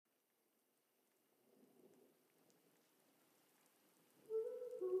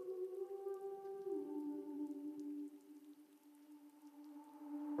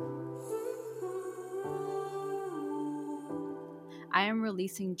I am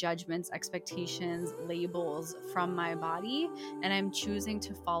releasing judgments, expectations, labels from my body, and I'm choosing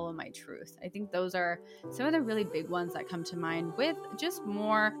to follow my truth. I think those are some of the really big ones that come to mind, with just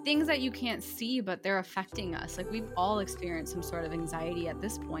more things that you can't see, but they're affecting us. Like, we've all experienced some sort of anxiety at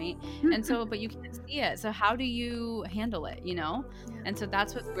this point. And so, but you can't see it. So how do you handle it, you know? And so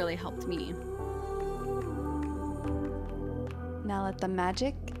that's what's really helped me. Now let the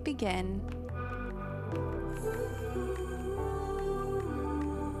magic begin.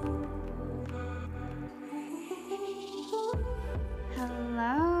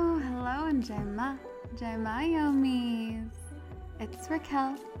 Hello, and Jaima Yomis. It's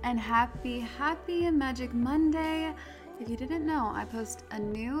Raquel, and happy Magic Monday. If you didn't know, I post a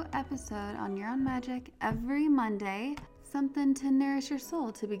new episode on Your Own Magic every Monday. Something to nourish your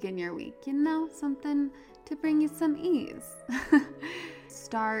soul to begin your week, you know, something to bring you some ease.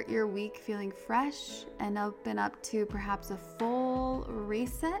 Start your week feeling fresh and open up to perhaps a full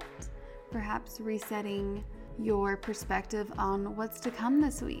reset, perhaps resetting your perspective on what's to come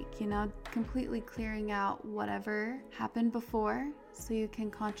this week, you know, completely clearing out whatever happened before so you can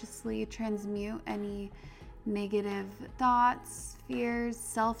consciously transmute any negative thoughts, fears,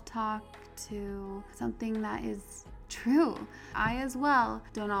 self-talk to something that is true. I as well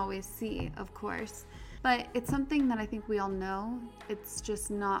don't always see, of course, but it's something that I think we all know. It's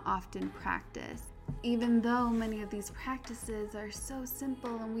just not often practiced. Even though many of these practices are so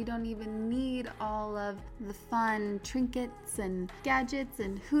simple and we don't even need all of the fun trinkets and gadgets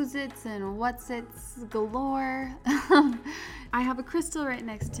and who's-its and what's-its galore. I have a crystal right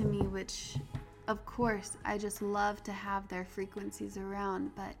next to me, which of course, I just love to have their frequencies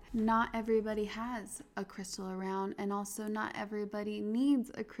around, but not everybody has a crystal around, and also not everybody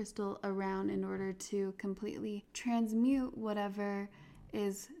needs a crystal around in order to completely transmute whatever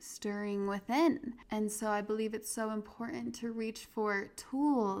is stirring within. And so I believe it's so important to reach for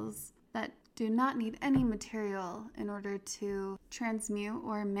tools that do not need any material in order to transmute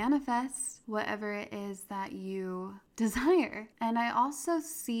or manifest whatever it is that you desire. And I also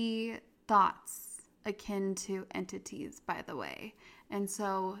see thoughts akin to entities, by the way. And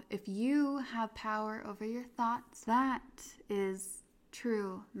so if you have power over your thoughts, that is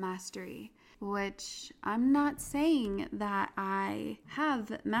true mastery, which I'm not saying that I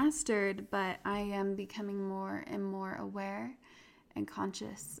have mastered, but I am becoming more and more aware and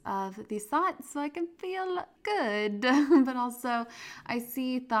conscious of these thoughts so I can feel good. But also I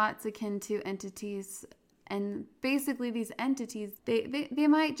see thoughts akin to entities. And basically these entities, they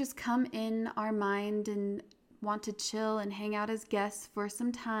might just come in our mind and want to chill and hang out as guests for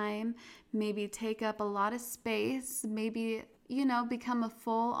some time, maybe take up a lot of space, maybe, you know, become a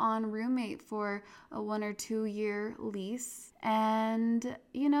full-on roommate for a 1 or 2 year lease. And,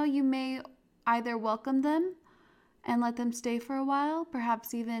 you know, you may either welcome them and let them stay for a while,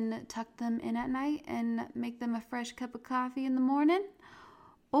 perhaps even tuck them in at night and make them a fresh cup of coffee in the morning,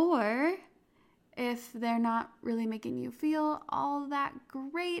 or if they're not really making you feel all that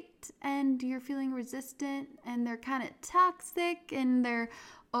great and you're feeling resistant and they're kind of toxic and they're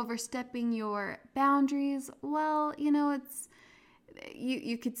overstepping your boundaries, well, you know, it's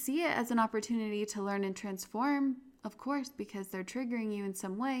you could see it as an opportunity to learn and transform, of course, because they're triggering you in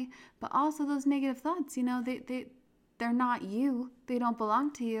some way, but also those negative thoughts, you know, they're not you, they don't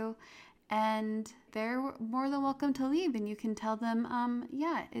belong to you. And they're more than welcome to leave, and you can tell them,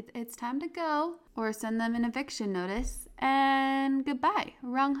 it's time to go, or send them an eviction notice, and goodbye.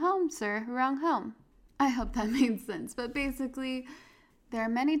 Wrong home, sir, wrong home. I hope that made sense. But basically, there are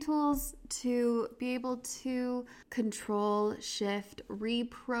many tools to be able to control, shift,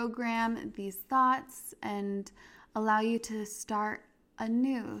 reprogram these thoughts, and allow you to start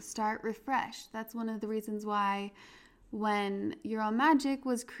anew, start refresh. That's one of the reasons why when Your Own Magic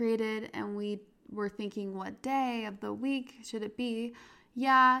was created and we were thinking what day of the week should it be,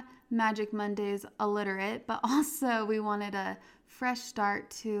 Magic Monday's alliterate, but also we wanted a fresh start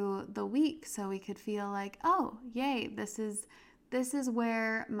to the week so we could feel like, oh, yay, this is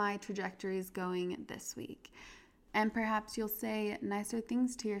where my trajectory is going this week. And perhaps you'll say nicer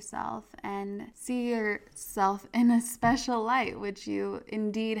things to yourself and see yourself in a special light, which you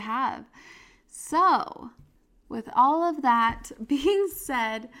indeed have. So, with all of that being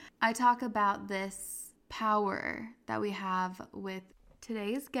said, I talk about this power that we have with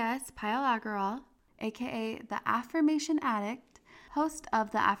today's guest, Payal Agarwal, aka the Affirmation Addict, host of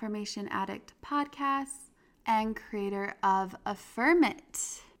the Affirmation Addict podcast, and creator of Affirm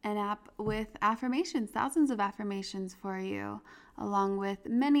It, an app with affirmations, thousands of affirmations for you, along with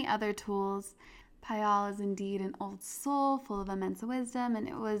many other tools Payal is indeed an old soul full of immense wisdom, and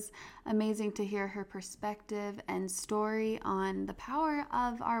it was amazing to hear her perspective and story on the power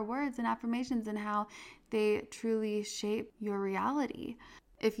of our words and affirmations and how they truly shape your reality.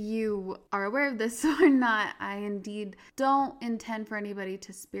 If you are aware of this or not, I indeed don't intend for anybody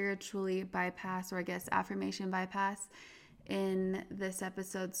to spiritually bypass, or I guess affirmation bypass, in this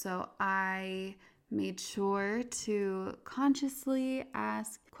episode. So I made sure to consciously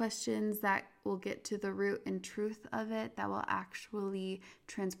ask questions that will get to the root and truth of it, that will actually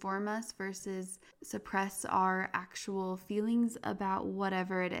transform us versus suppress our actual feelings about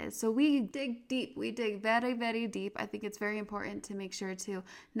whatever it is. So we dig deep, we dig very, very deep. I think it's very important to make sure to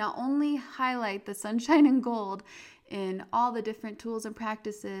not only highlight the sunshine and gold in all the different tools and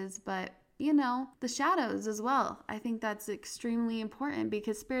practices, but the shadows as well. I think that's extremely important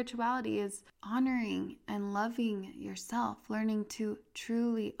because spirituality is honoring and loving yourself, learning to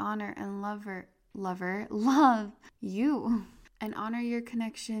truly honor and love you, and honor your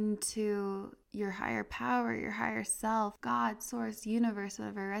connection to your higher power, your higher self, God, source, universe,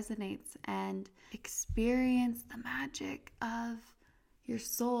 whatever resonates, and experience the magic of your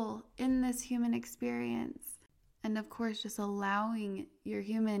soul in this human experience. And of course, just allowing your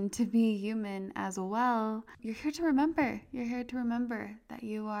human to be human as well. You're here to remember. You're here to remember that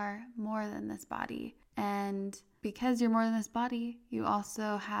you are more than this body. And because you're more than this body, you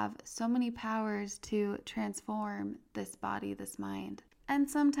also have so many powers to transform this body, this mind. And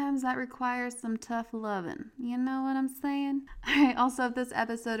sometimes that requires some tough loving. You know what I'm saying? All right. Also, if this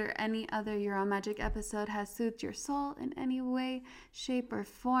episode or any other Your Own Magic episode has soothed your soul in any way, shape, or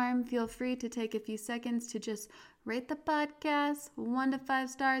form, feel free to take a few seconds to just rate the podcast 1 to 5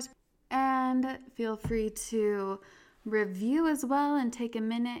 stars. And feel free to review as well and take a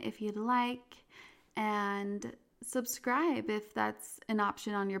minute if you'd like. And subscribe if that's an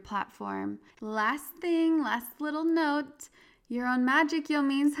option on your platform. Last little note. Your Own Magic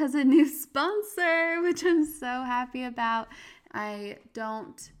Yomis has a new sponsor, which I'm so happy about. I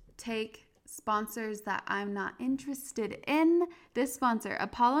don't take sponsors that I'm not interested in. This sponsor,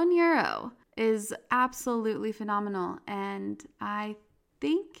 Apollo Neuro, is absolutely phenomenal, and I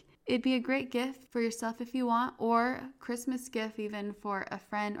think it'd be a great gift for yourself if you want, or a Christmas gift even for a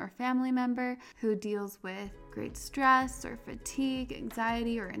friend or family member who deals with great stress or fatigue,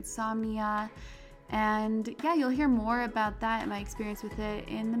 anxiety, or insomnia. And yeah, you'll hear more about that and my experience with it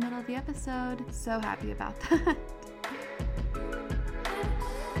in the middle of the episode. So happy about that.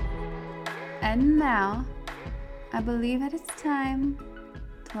 And now, I believe it is time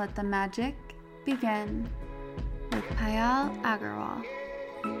to let the magic begin with Payal Agarwal.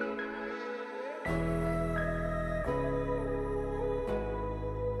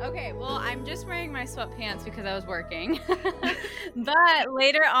 Okay, well, I'm just wearing my sweatpants because I was working. But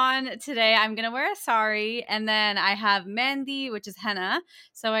later on today, I'm going to wear a sari. And then I have mehndi, which is henna.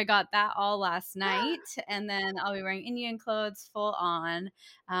 So I got that all last night. And then I'll be wearing Indian clothes full on.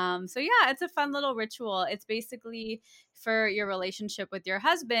 So yeah, it's a fun little ritual. It's basically for your relationship with your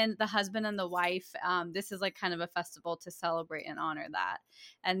husband, the husband and the wife. This is like kind of a festival to celebrate and honor that.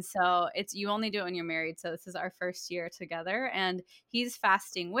 And so you only do it when you're married. So this is our first year together, and he's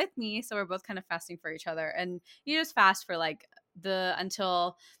fasting with me. So we're both kind of fasting for each other. And you just fast for like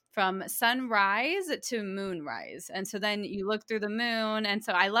until from sunrise to moonrise. And so then you look through the moon. And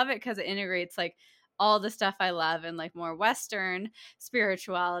so I love it because it integrates like all the stuff I love and like more Western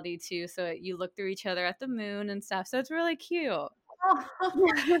spirituality too. So you look through each other at the moon and stuff. So it's really cute. Oh,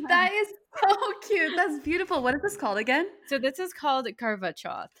 that is so cute. That's beautiful. What is this called again? So this is called Karva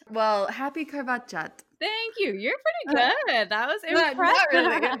Chauth. Well, happy Karva Chauth. Thank you. You're pretty good. That was impressive. Not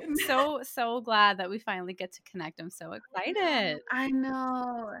really. I'm so glad that we finally get to connect. I'm so excited. I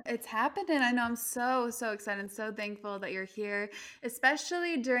know. It's happening. I know. I'm so excited and so thankful that you're here,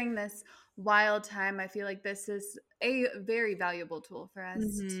 especially during this wild time. I feel like this is a very valuable tool for us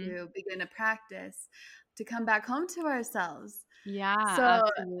to begin to practice, to come back home to ourselves. Yeah, so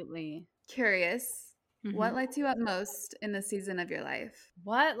absolutely. Curious. What lights you up most in the season of your life?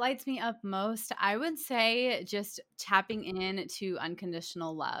 What lights me up most? I would say just tapping into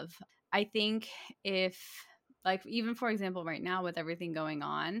unconditional love. I think if, like, even for example, right now with everything going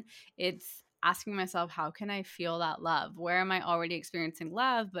on, it's asking myself, how can I feel that love? Where am I already experiencing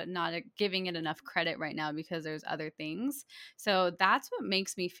love, but not giving it enough credit right now because there's other things? So that's what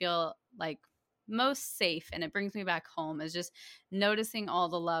makes me feel like most safe, and it brings me back home, is just noticing all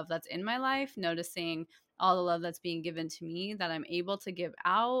the love that's in my life, noticing all the love that's being given to me, that I'm able to give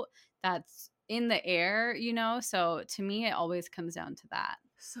out, that's in the air, you know? So to me, it always comes down to that.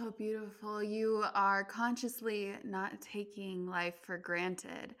 So beautiful. You are consciously not taking life for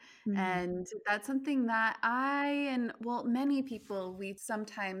granted. Mhm. And that's something that and well, many people, we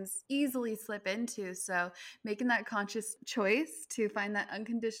sometimes easily slip into. So making that conscious choice to find that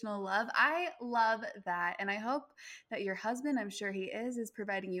unconditional love, I love that. And I hope that your husband, I'm sure he is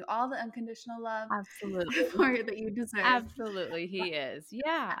providing you all the unconditional love Absolutely. that you deserve. Absolutely, he is.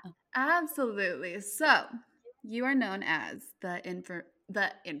 Yeah. Absolutely. So, you are known as the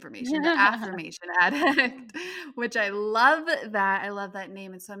affirmation addict, which I love that. I love that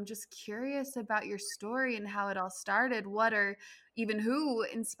name. And so I'm just curious about your story and how it all started. What or even who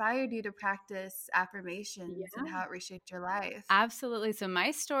inspired you to practice affirmations and Yeah. how it reshaped your life? Absolutely. So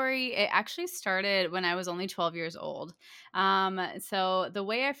my story, it actually started when I was only 12 years old. So the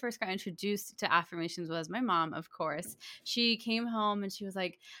way I first got introduced to affirmations was my mom, of course. She came home and she was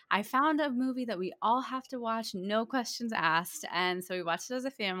like, I found a movie that we all have to watch, no questions asked. And so we watched it as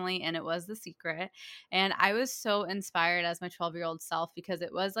a family, and it was The Secret. And I was so inspired as my 12-year-old self because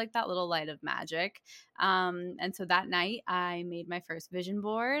it was like that little light of magic. And so that night, I made my first vision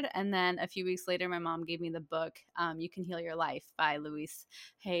board. And then a few weeks later, my mom gave me the book, You Can Heal Your Life by Louise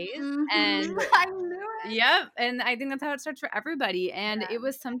Hayes. And I knew it. yep. And I think that's how it starts for everybody. And Yeah. it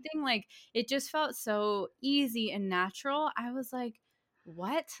was something like, it just felt so easy and natural. I was like,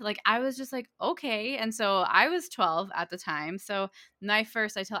 what? Like, I was just like, okay. And so I was 12 at the time. So I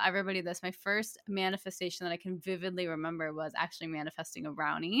tell everybody this, my first manifestation that I can vividly remember was actually manifesting a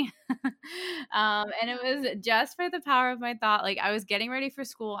brownie. And it was just by the power of my thought. Like, I was getting ready for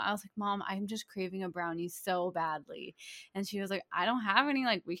school. I was like, Mom, I'm just craving a brownie so badly. And she was like, I don't have any.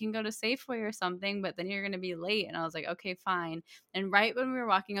 Like, we can go to Safeway or something, but then you're going to be late. And I was like, okay, fine. And right when we were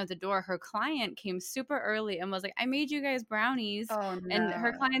walking out the door, her client came super early and was like, I made you guys brownies. Oh And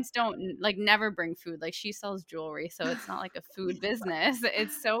her no. clients don't like never bring food. Like, she sells jewelry. So it's not like a food business.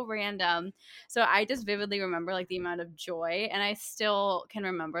 It's so random. So I just vividly remember like the amount of joy. And I still can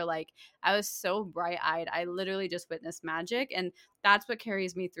remember like I was so bright eyed. I literally just witnessed magic. And that's what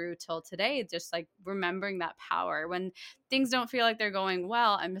carries me through till today. Just like remembering that power when things don't feel like they're going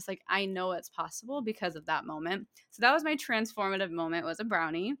well. I'm just like, I know it's possible because of that moment. So that was my transformative moment, was a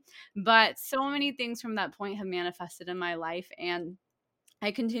brownie. But so many things from that point have manifested in my life. And I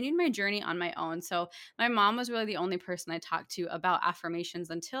continued my journey on my own. So, my mom was really the only person I talked to about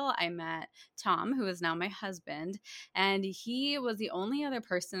affirmations until I met Tom, who is now my husband. And he was the only other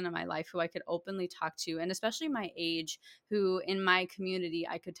person in my life who I could openly talk to, and especially my age, who in my community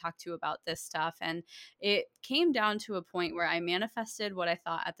I could talk to about this stuff. And it came down to a point where I manifested what I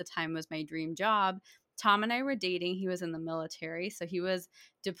thought at the time was my dream job. Tom and I were dating. He was in the military. So he was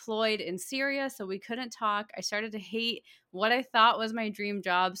deployed in Syria. So we couldn't talk. I started to hate what I thought was my dream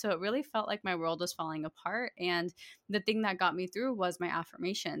job. So it really felt like my world was falling apart. And the thing that got me through was my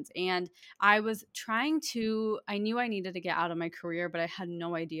affirmations. And I knew I needed to get out of my career, but I had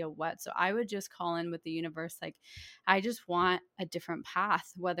no idea what. So I would just call in with the universe, like, I just want a different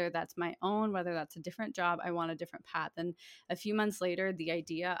path, whether that's my own, whether that's a different job. I want a different path. And a few months later, the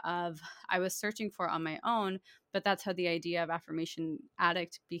idea of I was searching for on my own, but that's how the idea of Affirmation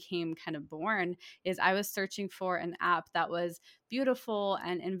Addict became kind of born, is I was searching for an app that was beautiful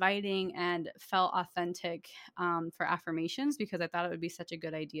and inviting and felt authentic, for affirmations, because I thought it would be such a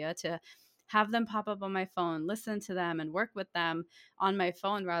good idea to have them pop up on my phone, listen to them, and work with them on my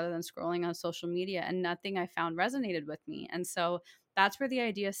phone rather than scrolling on social media. And nothing I found resonated with me. And so that's where the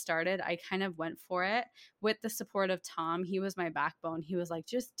idea started. I kind of went for it with the support of Tom. He was my backbone. He was like,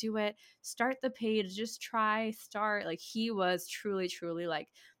 just do it, start the page, just try, start. Like, he was truly, truly like,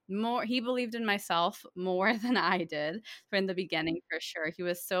 more, he believed in myself more than I did from the beginning, for sure. He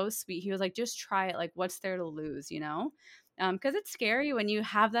was so sweet. He was like, just try it. Like, what's there to lose, you know? Because it's scary when you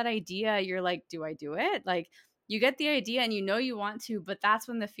have that idea. You're like, do I do it? Like, you get the idea and you know you want to, but that's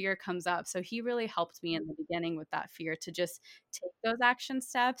when the fear comes up. So he really helped me in the beginning with that fear to just take those action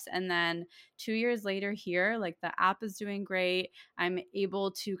steps. And then 2 years later, here, like, the app is doing great. I'm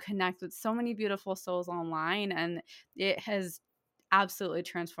able to connect with so many beautiful souls online, and it has absolutely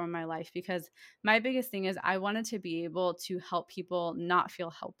transformed my life, because my biggest thing is I wanted to be able to help people not feel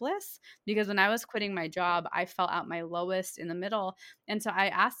helpless, because when I was quitting my job, I felt at my lowest in the middle. And so I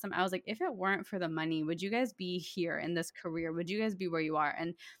asked them, I was like, if it weren't for the money, would you guys be here in this career? Would you guys be where you are?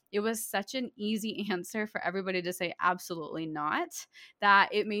 And it was such an easy answer for everybody to say absolutely not, that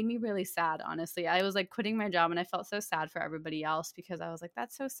it made me really sad, honestly. I was like quitting my job and I felt so sad for everybody else, because I was like,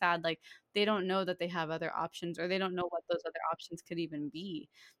 that's so sad. Like, they don't know that they have other options, or they don't know what those other options could even be.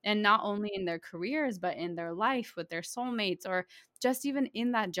 And not only in their careers, but in their life with their soulmates, or just even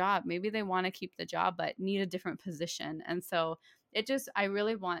in that job. Maybe they want to keep the job, but need a different position. And so I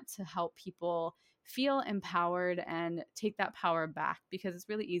really want to help people feel empowered and take that power back, because it's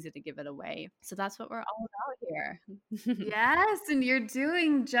really easy to give it away. So that's what we're all about here. Yes, and you're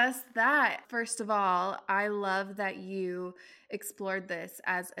doing just that. First of all, I love that you explored this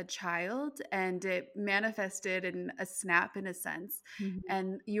as a child and it manifested in a snap, in a sense. Mhm.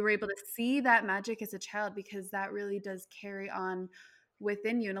 And you were able to see that magic as a child, because that really does carry on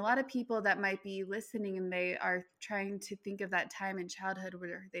within you. And a lot of people that might be listening and they are trying to think of that time in childhood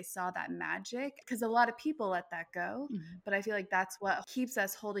where they saw that magic, because a lot of people let that go. Mhm. But I feel like that's what keeps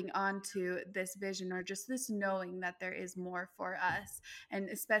us holding on to this vision, or just this knowing that there is more for us. And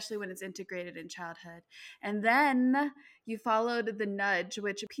especially when it's integrated in childhood. And then you followed the nudge,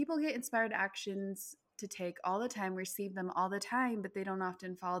 which people get inspired actions to take all the time, receive them all the time, but they don't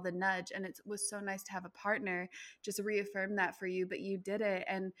often follow the nudge. And it was so nice to have a partner just reaffirm that for you, but you did it.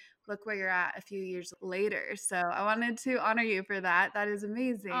 And look where you're at a few years later. So I wanted to honor you for that. That is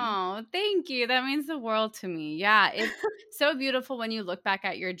amazing. Oh, thank you. That means the world to me. Yeah, it's so beautiful when you look back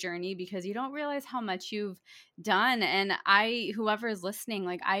at your journey, because you don't realize how much you've done. And whoever is listening,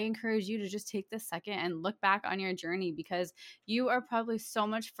 like, I encourage you to just take this second and look back on your journey, because you are probably so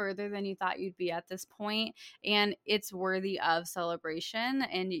much further than you thought you'd be at this point, and it's worthy of celebration,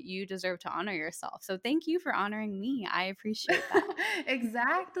 and you deserve to honor yourself. So thank you for honoring me. I appreciate that.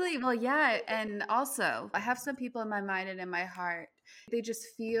 Exactly. Well, yeah. And also, I have some people in my mind and in my heart. They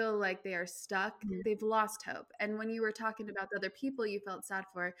just feel like they are stuck. Mhm. They've lost hope. And when you were talking about the other people you felt sad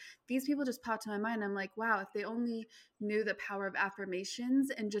for, these people just popped to my mind. I'm like, wow, if they only knew the power of affirmations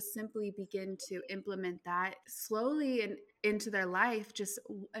and just simply begin to implement that slowly and into their life, just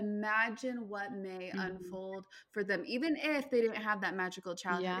imagine what may Mhm. unfold for them, even if they didn't have that magical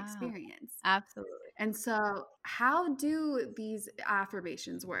childhood Yeah, experience. absolutely. And so, how do these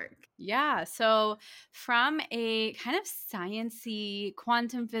affirmations work? Yeah. So, from a kind of sciency,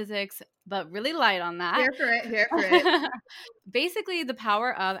 quantum physics, but really light on that. Here for it, here for it. Basically, the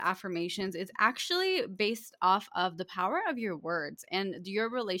power of affirmations is actually based off of the power of your words and your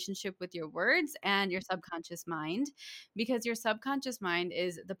relationship with your words and your subconscious mind, because your subconscious mind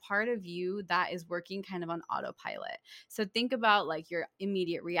is the part of you that is working kind of on autopilot. So, think about like your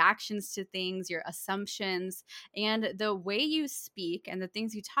immediate reactions to things, your assumptions, and the way you speak and the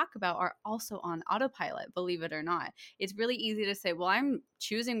things you talk about are also on autopilot, believe it or not. It's really easy to say, well, I'm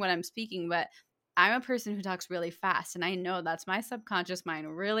choosing what I'm speaking, but I'm a person who talks really fast. And I know that's my subconscious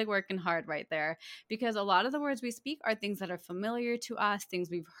mind really working hard right there, because a lot of the words we speak are things that are familiar to us, things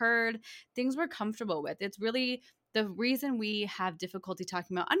we've heard, things we're comfortable with. It's really the reason we have difficulty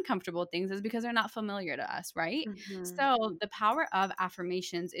talking about uncomfortable things is because they're not familiar to us, right? Mhm. So, the power of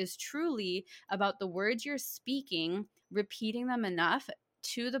affirmations is truly about the words you're speaking, repeating them enough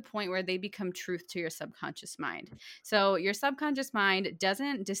to the point where they become truth to your subconscious mind. So, your subconscious mind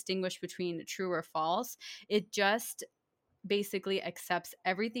doesn't distinguish between true or false. It just basically accepts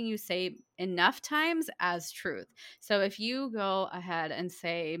everything you say enough times as truth. So, if you go ahead and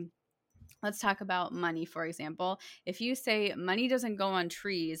say, let's talk about money, for example. If you say money doesn't go on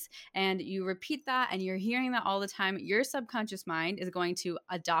trees and you repeat that and you're hearing that all the time, your subconscious mind is going to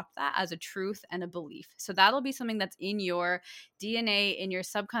adopt that as a truth and a belief. So that'll be something that's in your DNA, in your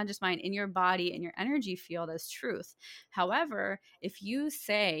subconscious mind, in your body, in your energy field as truth. However, if you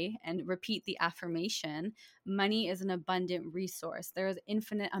say and repeat the affirmation, money is an abundant resource, there is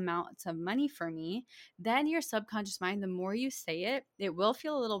infinite amounts of money for me, then your subconscious mind, the more you say it, it will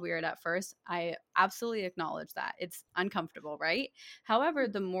feel a little weird at first. I absolutely acknowledge that. It's uncomfortable, right? However,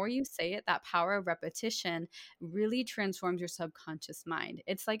 the more you say it, that power of repetition really transforms your subconscious mind.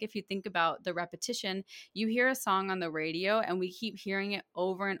 It's like if you think about the repetition, you hear a song on the radio and we keep hearing it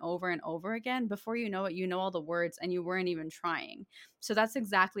over and over and over again. Before you know it, you know all the words and you weren't even trying. So that's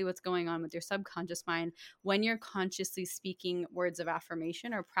exactly what's going on with your subconscious mind when you're consciously speaking words of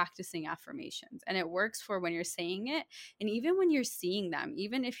affirmation or practicing affirmations. And it works for when you're saying it and even when you're seeing them,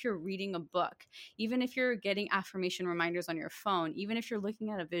 even if you're reading a book, even if you're getting affirmation reminders on your phone, even if you're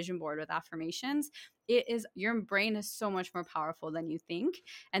looking at a vision board with affirmations, it is your brain is so much more powerful than you think.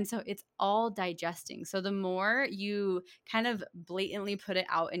 And so it's all digesting. So the more you kind of blatantly put it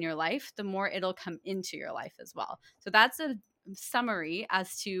out in your life, the more it'll come into your life as well. So that's a summary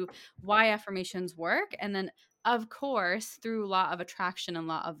as to why affirmations work. And then, of course, through law of attraction and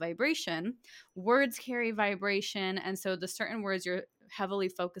law of vibration, words carry vibration. And so the certain words you're heavily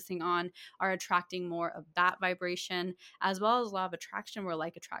focusing on are attracting more of that vibration, as well as law of attraction where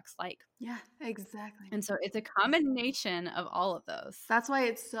like attracts like. Yeah, exactly. And so it's a combination of all of those. That's why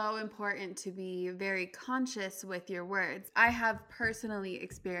it's so important to be very conscious with your words. I have personally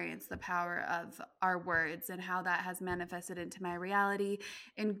experienced the power of our words and how that has manifested into my reality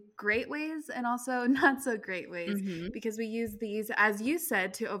in great ways and also not so great ways, because we use these, as you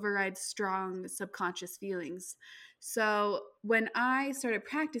said, to override strong subconscious feelings. So when I started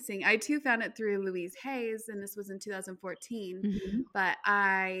practicing, I too found it through Louise Hayes, and this was in 2014, but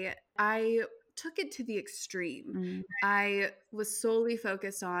I took it to the extreme. I was solely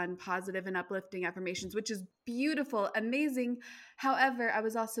focused on positive and uplifting affirmations, which is beautiful, amazing. However, I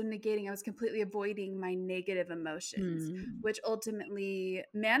was also I was completely avoiding my negative emotions, which ultimately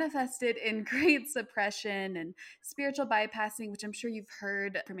manifested in great suppression and spiritual bypassing, which I'm sure you've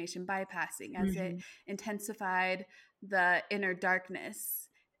heard affirmation bypassing, as it intensified the inner darkness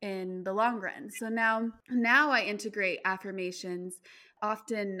in the long run. So now I integrate affirmations,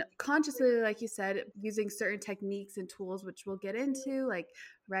 often consciously, like you said, using certain techniques and tools, which we'll get into, like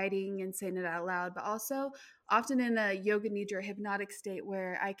writing and saying it out loud, but also often in a yoga nidra or hypnotic state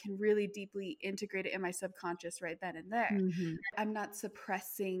where I can really deeply integrate it in my subconscious right then and there. I'm not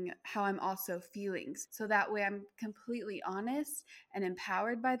suppressing how I'm also feeling. So that way I'm completely honest and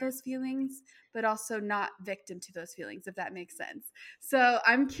empowered by those feelings, but also not victim to those feelings, if that makes sense. So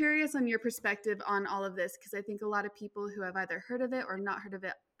I'm curious on your perspective on all of this, because I think a lot of people who have either heard of it or not heard of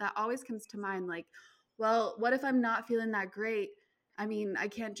it, that always comes to mind, like, well, what if I'm not feeling that great? I mean, I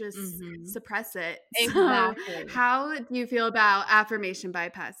can't just suppress it. Exactly. So how do you feel about affirmation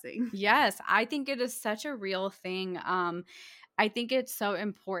bypassing? Yes, I think it is such a real thing. I think it's so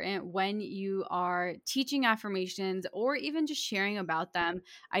important when you are teaching affirmations or even just sharing about them.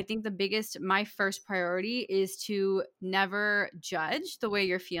 I think my first priority is to never judge the way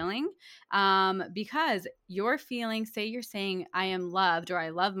you're feeling, because your feelings, say you're saying, I am loved or I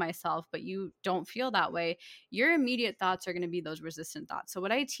love myself, but you don't feel that way, your immediate thoughts are going to be those resistant thoughts. So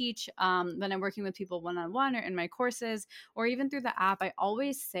what I teach when I'm working with people one-on-one or in my courses or even through the app, I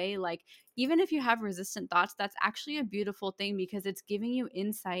always say, like, even if you have resistant thoughts, that's actually a beautiful thing because it's giving you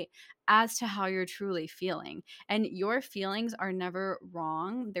insight as to how you're truly feeling. And your feelings are never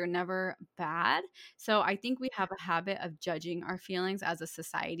wrong, they're never bad. So I think we have a habit of judging our feelings as a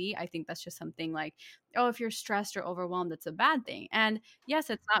society. I think that's just something like, oh, if you're stressed or overwhelmed, it's a bad thing. And yes,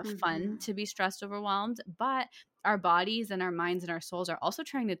 it's not fun to be stressed, overwhelmed, but our bodies and our minds and our souls are also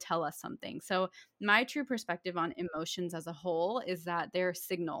trying to tell us something. So my true perspective on emotions as a whole is that they're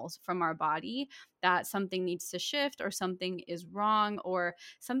signals from our body that something needs to shift or something is wrong or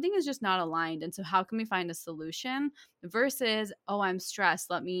something is just not aligned. And so how can we find a solution versus, oh, I'm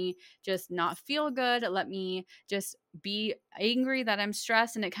stressed, let me just not feel good, let me just be angry that I'm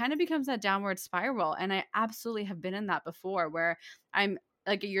stressed, and it kind of becomes that downward spiral. And I absolutely have been in that before where I'm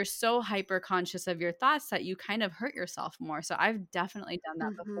like, you're so hyper conscious of your thoughts that you kind of hurt yourself more. So I've definitely done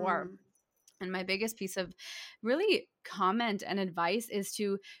that before. And my biggest piece of really comment and advice is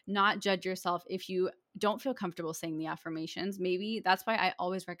to not judge yourself if you don't feel comfortable saying the affirmations. Maybe that's why I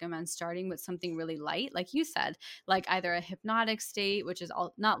always recommend starting with something really light, like you said, like either a hypnotic state, which is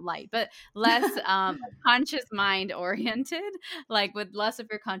all not light, but less conscious mind oriented, like with less of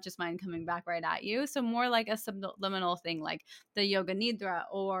your conscious mind coming back right at you. So more like a subliminal thing, like the yoga nidra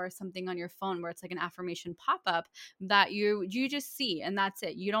or something on your phone where it's like an affirmation pop up that you just see, and that's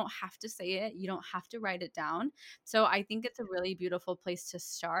it. You don't have to say it, you don't have to write it down. So I think it's a really beautiful place to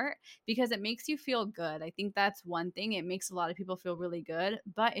start because it makes you feel good. I think that's one thing. It makes a lot of people feel really good.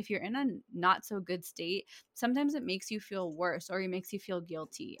 But if you're in a not so good state, sometimes it makes you feel worse or it makes you feel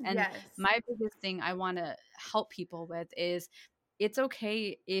guilty. And my biggest thing I want to help people with is it's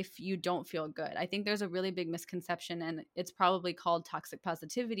okay if you don't feel good. I think there's a really big misconception, and it's probably called toxic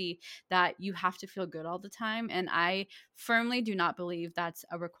positivity, that you have to feel good all the time. And I firmly do not believe that's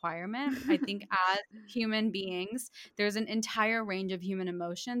a requirement. I think as human beings, there's an entire range of human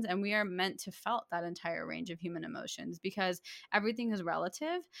emotions, and we are meant to felt that entire range of human emotions because everything is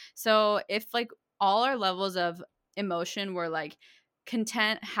relative. So if like all our levels of emotion were like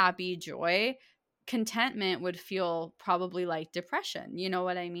content, happy, joy, contentment would feel probably like depression. You know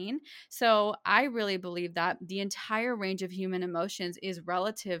what I mean? So I really believe that the entire range of human emotions is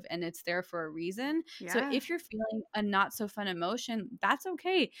relative and it's there for a reason. So if you're feeling a not so fun emotion, that's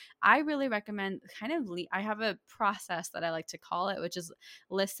okay. I really recommend kind of I have a process that I like to call it, which is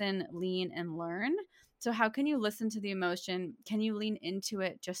listen, lean, and learn. So how can you listen to the emotion? Can you lean into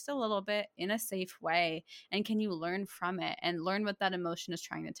it just a little bit in a safe way? And can you learn from it and learn what that emotion is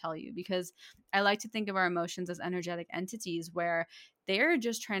trying to tell you? Because I like to think of our emotions as energetic entities where they're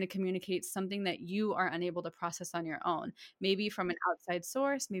just trying to communicate something that you are unable to process on your own, maybe from an outside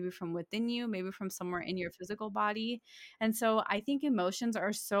source, maybe from within you, maybe from somewhere in your physical body. And so I think emotions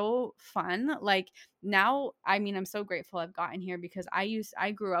are so fun. Like now, I mean, I'm so grateful I've gotten here because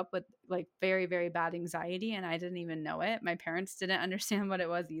I grew up with like very, very bad anxiety and I didn't even know it. My parents didn't understand what it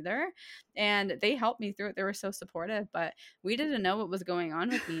was either. And they helped me through it. They were so supportive, but we didn't know what was going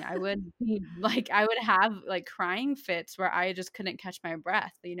on with me. I would be like, I would have like crying fits where I just couldn't catch my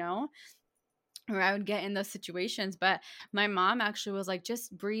breath, you know? Or I would get in those situations. But my mom actually was like,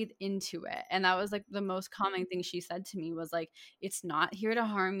 just breathe into it. And that was like the most common thing she said to me was like, it's not here to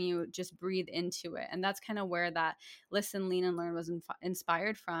harm you. Just breathe into it. And that's kind of where that listen, lean, and learn was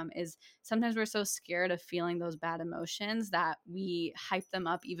inspired from is sometimes we're so scared of feeling those bad emotions that we hype them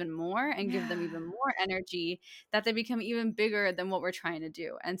up even more and give them even more energy that they become even bigger than what we're trying to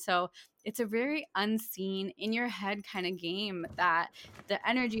do. And so it's a very unseen in your head kind of game that the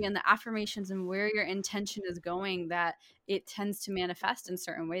energy and the affirmations and where your intention is going, that it tends to manifest in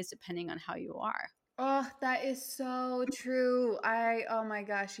certain ways depending on how you are. Oh, that is so true. Oh my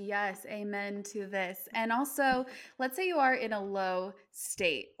gosh, yes, amen to this. And also, let's say you are in a low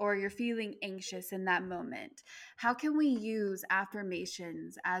state or you're feeling anxious in that moment. How can we use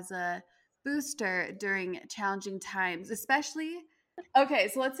affirmations as a booster during challenging times, especially? Okay,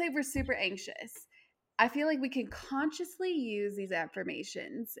 so let's say we're super anxious. I feel like we can consciously use these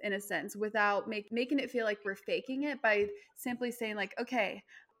affirmations in a sense without making it feel like we're faking it by simply saying like, okay,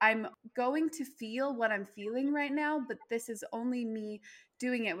 I'm going to feel what I'm feeling right now, but this is only me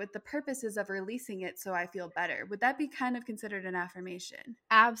doing it with the purposes of releasing it so I feel better. Would that be kind of considered an affirmation?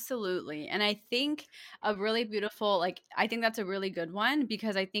 Absolutely. And I think a really beautiful, like, I think that's a really good one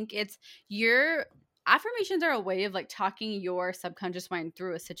because I think it's your affirmations are a way of like talking your subconscious mind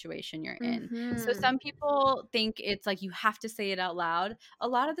through a situation you're in. So Mm-hmm. some people think it's like you have to say it out loud. A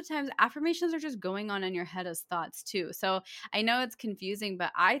lot of the times, affirmations are just going on in your head as thoughts too. So I know it's confusing,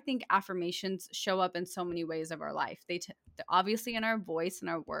 but I think affirmations show up in so many ways of our life. Obviously in our voice and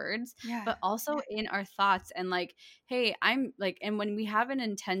our words, Yeah. but also in our thoughts and like, hey, I'm like, and when we have an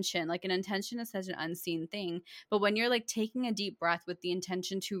intention, like an intention is such an unseen thing, but when you're like taking a deep breath with the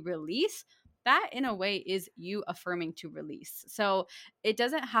intention to release, that in a way is you affirming to release. So it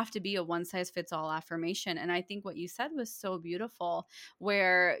doesn't have to be a one size fits all affirmation. And I think what you said was so beautiful,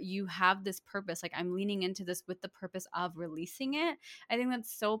 where you have this purpose, like I'm leaning into this with the purpose of releasing it. I think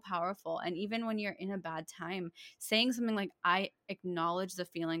that's so powerful. And even when you're in a bad time, saying something like, I acknowledge the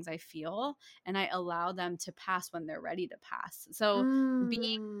feelings I feel and I allow them to pass when they're ready to pass. So being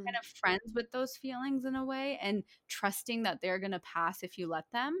Mm. kind of friends with those feelings in a way and trusting that they're going to pass if you let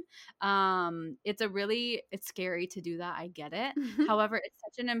them. It's scary to do that. I get it. However, it's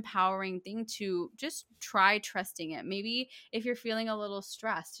such an empowering thing to just try trusting it. Maybe if you're feeling a little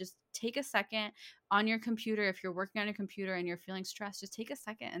stressed, just take a second on your computer. If you're working on a computer and you're feeling stressed, just take a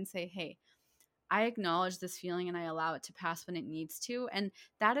second and say, hey, I acknowledge this feeling and I allow it to pass when it needs to. And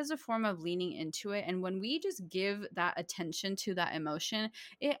that is a form of leaning into it. And when we just give that attention to that emotion,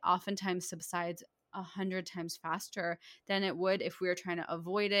 it oftentimes subsides 100 times faster than it would if we were trying to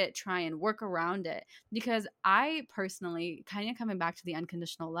avoid it, try and work around it. Because I personally, kind of coming back to the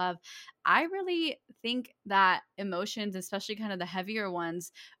unconditional love, I really think that emotions, especially kind of the heavier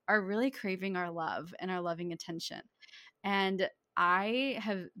ones, are really craving our love and our loving attention. And I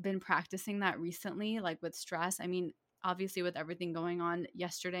have been practicing that recently, like with stress. I mean, obviously, with everything going on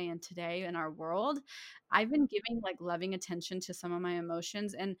yesterday and today in our world, I've been giving like loving attention to some of my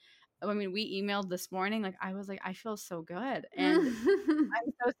emotions. And I mean, we emailed this morning, like, I was like, I feel so good. And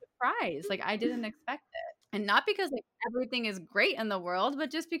I'm so surprised. Like, I didn't expect it. And not because like everything is great in the world,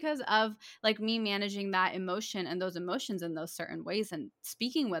 but just because of like me managing that emotion and those emotions in those certain ways and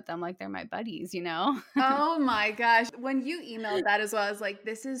speaking with them like they're my buddies, you know? Oh my gosh. When you emailed that as well, I was like,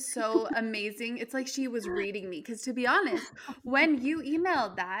 this is so amazing. It's like she was reading me. Because to be honest, when you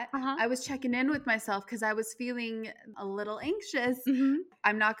emailed that, Uh-huh. I was checking in with myself because I was feeling a little anxious. Mhm.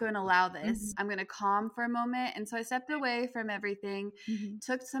 I'm not going to allow this. Mhm. I'm going to calm for a moment. And so I stepped away from everything, Mhm.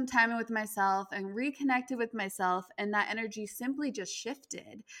 took some time with myself, and reconnected with myself. And that energy simply just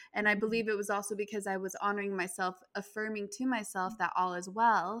shifted. And I Mhm. believe it was also because I was honoring myself, affirming to myself that all is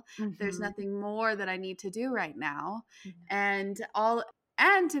well. There's Mhm. nothing more that I need to do right now. Yeah.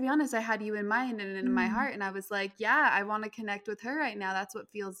 And to be honest, I had you in mind and in my Mm. heart. And I was like, yeah, I want to connect with her right now. That's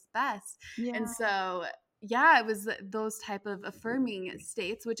what feels best. And Yeah. so yeah, it was those type of affirming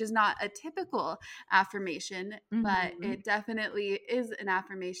states, which is not a typical affirmation, but Mhm. it definitely is an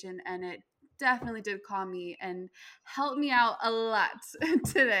affirmation and it definitely did calm me and help me out a lot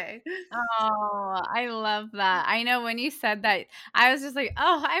today. Oh, I love that. I know when you said that, I was just like,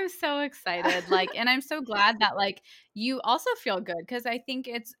 "Oh, I'm so excited." Like, and I'm so glad that like you also feel good because I think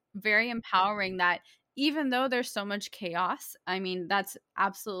it's very empowering that even though there's so much chaos, I mean, that's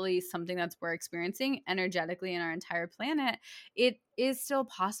absolutely something that's we're experiencing energetically in our entire planet. It is still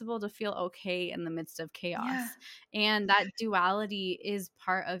possible to feel okay in the midst of Yeah. chaos. And that duality is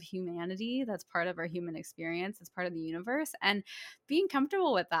part of humanity. That's part of our human experience. It's part of the universe. And being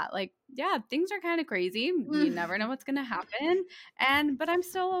comfortable with that. Like, yeah, things are kind of crazy. You never know what's going to happen. But I'm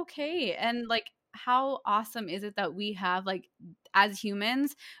still okay. And like, how awesome is it that we have, like, as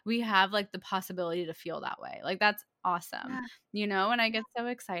humans, we have like the possibility to feel that way? Like, that's awesome, Yeah. And I get so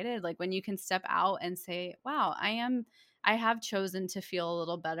excited, like, when you can step out and say, wow, I have chosen to feel a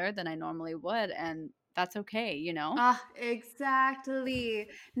little better than I normally would. And that's okay. Ah, exactly.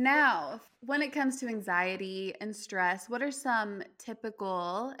 Now, when it comes to anxiety and stress, what are some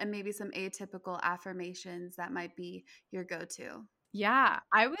typical and maybe some atypical affirmations that might be your go-to? Yeah,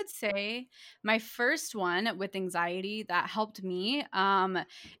 I would say my first one with anxiety that helped me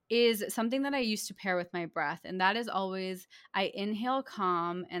is something that I used to pair with my breath. And that is always I inhale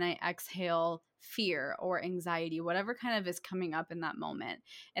calm and I exhale fear or anxiety, whatever kind of is coming up in that moment.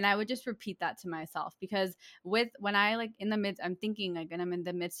 And I would just repeat that to myself because when I like in the midst, I'm thinking like, and I'm in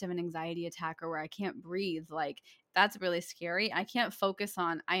the midst of an anxiety attack or where I can't breathe, like, that's really scary. I can't focus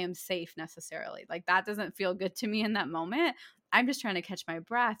on I am safe necessarily. Like, that doesn't feel good to me in that moment. I'm just trying to catch my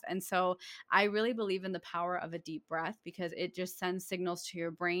breath. And so I really believe in the power of a deep breath because it just sends signals to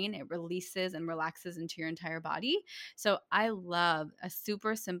your brain. It releases and relaxes into your entire body. So I love a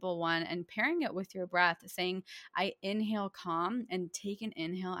super simple one and pairing it with your breath, saying, I inhale calm and take an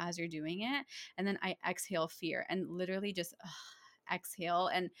inhale as you're doing it. And then I exhale fear and literally just exhale.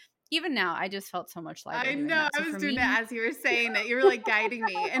 And even now, I just felt so much lighter I doing know. that. I So was for doing me, that as you were saying it. You were like guiding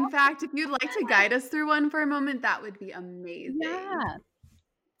me. In fact, if you'd like to guide us through one for a moment, that would be amazing. yeah,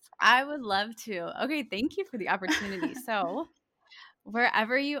 I would love to. Okay, thank you for the opportunity. So,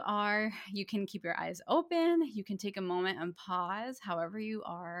 wherever you are, you can keep your eyes open. You can take a moment and pause, however you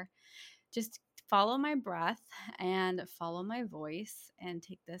are. Just follow my breath and follow my voice and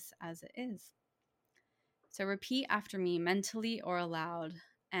take this as it is. So, repeat after me mentally or aloud.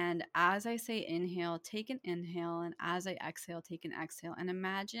 And as I say inhale, take an inhale. And as I exhale, take an exhale. And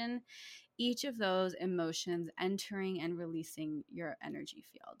imagine each of those emotions entering and releasing your energy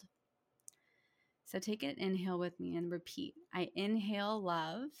field. So take an inhale with me and repeat. I inhale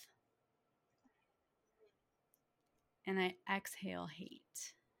love and I exhale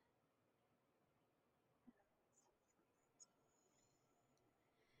hate.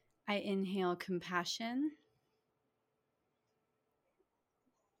 I inhale compassion.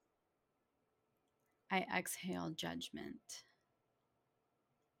 I exhale judgment.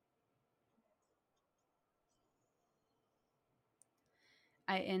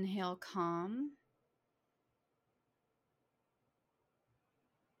 I inhale calm.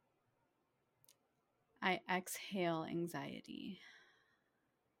 I exhale anxiety.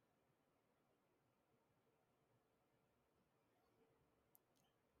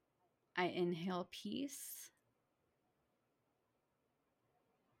 I inhale peace.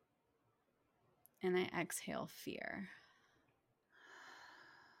 And I exhale fear.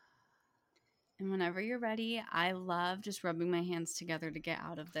 And whenever you're ready, I love just rubbing my hands together to get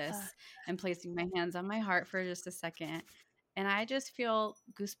out of this and placing my hands on my heart for just a second. And I just feel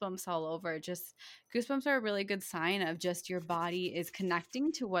goosebumps all over. Just goosebumps are a really good sign of just your body is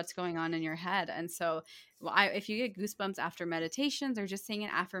connecting to what's going on in your head. And so, if you get goosebumps after meditations or just saying an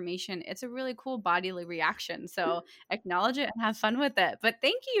affirmation, it's a really cool bodily reaction. So acknowledge it and have fun with it. But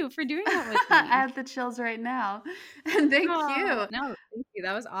thank you for doing that with I me. have the chills right now. And thank Oh, you. no, thank you.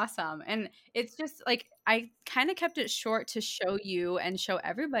 That was awesome. And it's just like I kind of kept it short to show you and show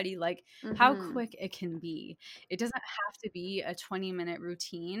everybody like how Hmm. quick it can be. It doesn't have to be a 20-minute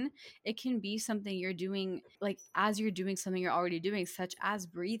routine. It can be something you're doing like as you're doing something you're already doing, such as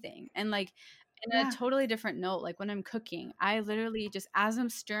breathing. And like in a Yeah. totally different note, like when I'm cooking, I literally just as I'm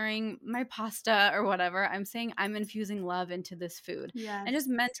stirring my pasta or whatever, I'm saying I'm infusing love into this food. And Yes. just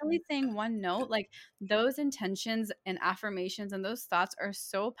mentally saying one note, like those intentions and affirmations and those thoughts are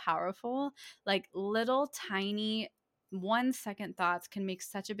so powerful. Like little tiny 1 second thoughts can make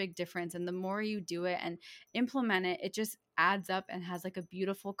such a big difference. And the more you do it and implement it, it just adds up and has like a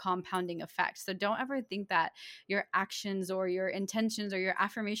beautiful compounding effect. So don't ever think that your actions or your intentions or your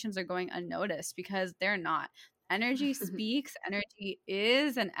affirmations are going unnoticed because they're not. Energy speaks, energy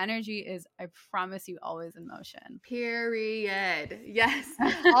is, and energy is, I promise you, always in motion. Period. Yes.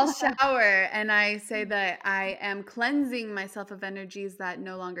 I'll shower and I say that I am cleansing myself of energies that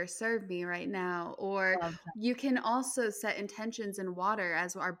no longer serve me right now. Or Love you can also set intentions in water,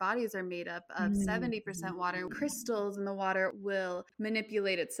 as our bodies are made up that. of 70% water. Crystals in the water will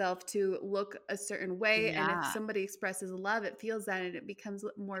manipulate itself to look a certain way. And if Yeah. somebody expresses love, it feels that and it becomes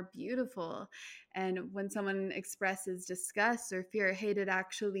more beautiful. And when someone expresses disgust or fear or hate, it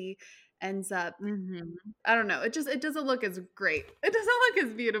actually ends up, Mhm. I don't know. It doesn't look as great. It doesn't look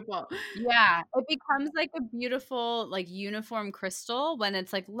as beautiful. Yeah, it becomes like a beautiful, like, uniform crystal when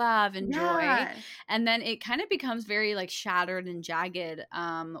it's like love and joy, Yeah. and then it kind of becomes very like shattered and jagged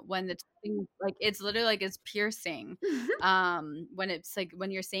when it's like it's literally like it's piercing when it's like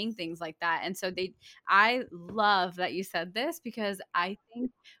when you're saying things like that. And so I love that you said this because I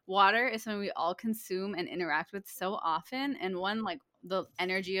think water is something we all consume and interact with so often, and one like the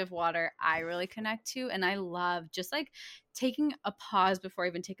energy of water I really connect to, and I love just like taking a pause before I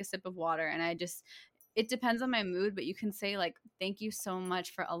even take a sip of water. And it depends on my mood, but you can say like, thank you so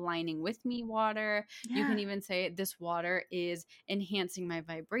much for aligning with me, water. You can Yeah. even say, this water is enhancing my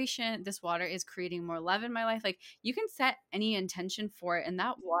vibration. This water is creating more love in my life. Like, you can set any intention for it, and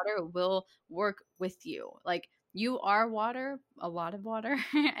that water will work with you. Like, you are water, a lot of water,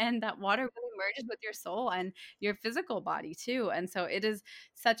 and that water really merges with your soul and your physical body too. And so it is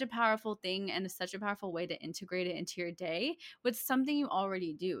such a powerful thing and such a powerful way to integrate it into your day with something you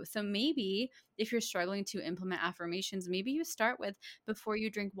already do. So maybe if you're struggling to implement affirmations, maybe you start with before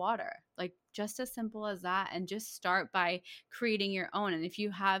you drink water, like just as simple as that, and just start by creating your own. And if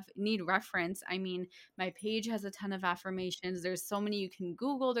you need reference, I mean, my page has a ton of affirmations. There's so many you can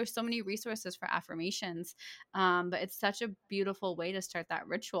Google. There's so many resources for affirmations. But it's such a beautiful way to start that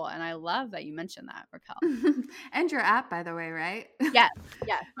ritual. And I love that you mentioned that, Raquel. And your app, by the way, right? Yes,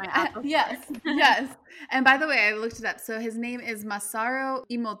 my app. Yes, yes. And by the way, I looked it up. So his name is Masaru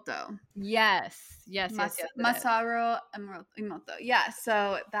Emoto. Yes. It is. Masaru Emoto. Yeah.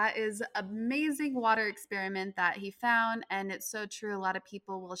 So that is amazing water experiment that he found. And it's so true. A lot of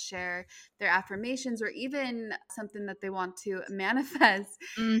people will share their affirmations or even something that they want to manifest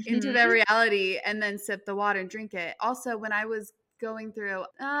into their reality and then sip the water and drink it. Also, when I was going through,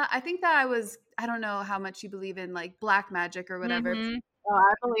 I think that I don't know how much you believe in like black magic or whatever. Oh,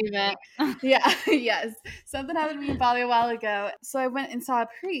 I believe it. Yeah, yes. Something happened to me in Bali a while ago. So I went and saw a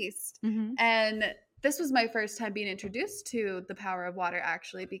priest, and this was my first time being introduced to the power of water,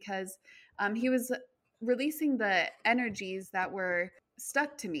 actually, because he was releasing the energies that were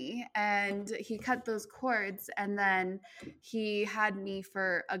stuck to me, and he cut those cords, and then he had me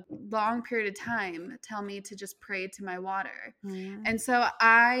for a long period of time tell me to just pray to my water. And so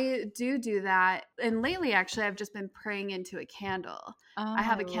I do that, and lately actually I've just been praying into a candle. I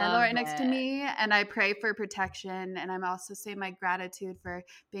have a candle right next to me, and I pray for protection, and I'm also saying my gratitude for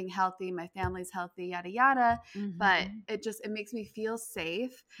being healthy, my family's healthy, yada yada. But it makes me feel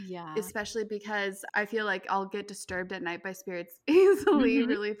safe, especially because I feel like I'll get disturbed at night by spirits easily,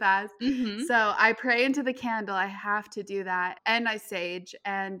 really fast. So I pray into the candle. I have to do that, and I sage,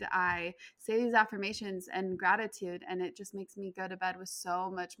 and I say these affirmations and gratitude, and it just makes me go to bed with so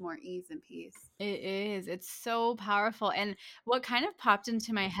much more ease and peace. It is. It's so powerful. And what kind of popped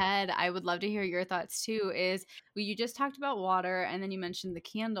into my head, I would love to hear your thoughts too, is you just talked about water and then you mentioned the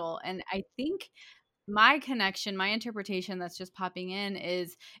candle. And I think my connection, my interpretation that's just popping in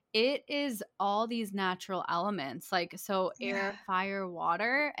is it is all these natural elements, like so air, fire,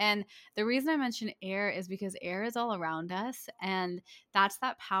 water. And the reason I mention air is because air is all around us, and that's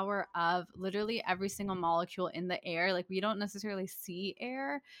that power of literally every single molecule in the air. Like, we don't necessarily see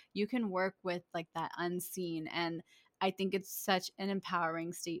air. You can work with like that unseen, and I think it's such an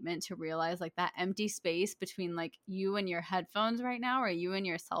empowering statement to realize like that empty space between like you and your headphones right now, or you and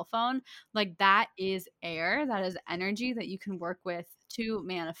your cell phone, like that is air, that is energy that you can work with to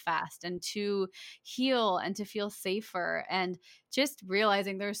manifest and to heal and to feel safer. And just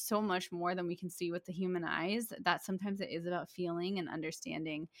realizing there's so much more than we can see with the human eyes, that sometimes it is about feeling and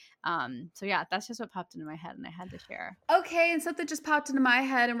understanding. So yeah, that's just what popped into my head and I had to share. Okay, and something just popped into my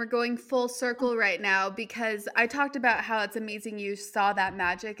head, and we're going full circle right now because I talked about how it's amazing you saw that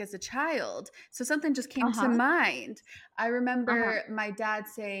magic as a child. So something just came to mind. I remember my dad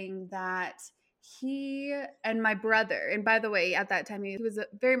saying that he and my brother, and by the way, at that time he was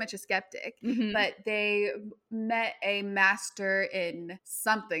very much a skeptic, Mhm. but they met a master in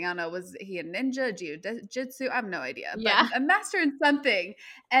something. I don't know, was he a ninja, jiu-jitsu? I have no idea, but Yeah. a master in something.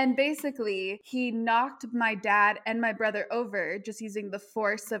 And basically, he knocked my dad and my brother over just using the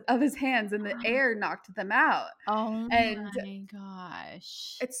force of his hands, and the air knocked them out. Oh And my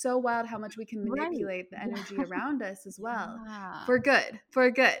gosh. it's so wild how much we can Right. manipulate the Yeah. energy around us as well. Yeah. For good, for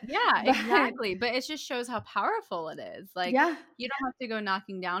good. Yeah, But exactly, but it just shows how powerful it is, like, yeah, you don't have to go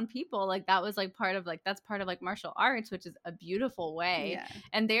knocking down people, like, that was, like, part of, like that's part of, like, martial arts, which is a beautiful way, yeah.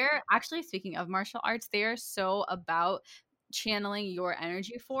 and they're actually, speaking of martial arts, they are so about channeling your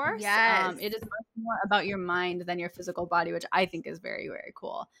energy force, Yes. it is much more about your mind than your physical body, which I think is very, very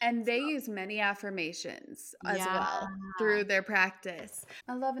cool. And So they use many affirmations as yeah. well through their practice.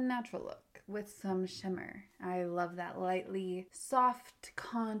 I love a natural look with some shimmer. I love that lightly soft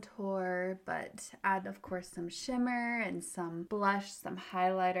contour, but add, of course, some shimmer and some blush, some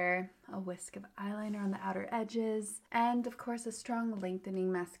highlighter, a whisk of eyeliner on the outer edges, and, of course, a strong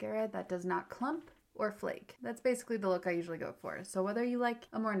lengthening mascara that does not clump or flake. That's basically the look I usually go for. So whether you like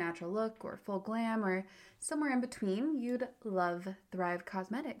a more natural look or full glam or somewhere in between, you'd love Thrive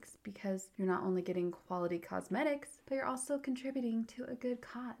Causemetics because you're not only getting quality cosmetics, but you're also contributing to a good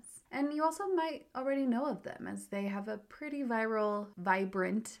cause. And you also might already know of them as they have a pretty viral,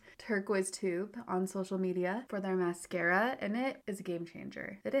 vibrant turquoise tube on social media for their mascara, and it is a game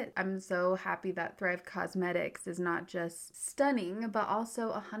changer. It is. I'm so happy that Thrive Causemetics is not just stunning, but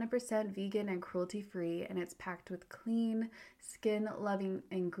also 100% vegan and cruelty-free, and it's packed with clean, skin-loving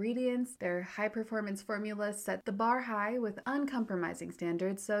ingredients. Their high-performance formulas set the bar high with uncompromising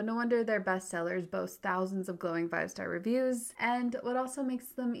standards, so no wonder their bestsellers boast thousands of glowing 5-star reviews. And what also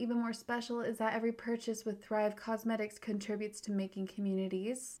makes them even more special is that every purchase with Thrive Causemetics contributes to making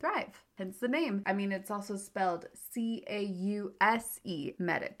communities thrive. Hence the name. I mean, it's also spelled C-A-U-S-E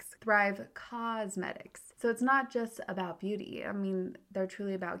Medics. Thrive Causemetics. So it's not just about beauty. I mean, they're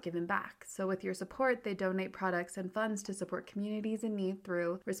truly about giving back. So with your support, they donate products and funds to support communities in need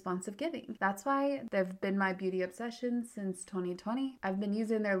through responsive giving. That's why they've been my beauty obsession since 2020. I've been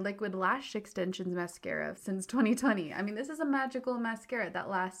using their liquid lash extensions mascara since 2020. I mean, this is a magical mascara that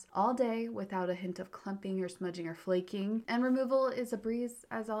lasts all day without a hint of clumping or smudging or flaking. And removal is a breeze,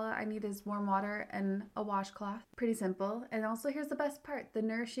 as all I need is warm water and a washcloth. Pretty simple. And also here's the best part. The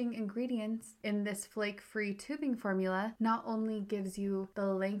nourishing ingredients in this flake-free tubing formula not only gives you the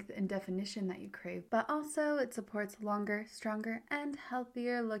length and definition that you crave, but also it supports longer, stronger, and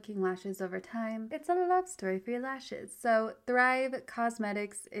healthier looking lashes over time. It's a love story for your lashes. So Thrive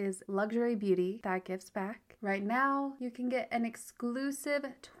Causemetics is luxury beauty that gives back. Right now, you can get an exclusive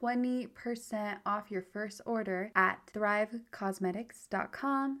 20% off your first order at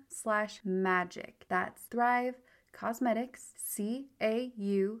thrivecausemetics.com/magic. That's Thrive Causemetics,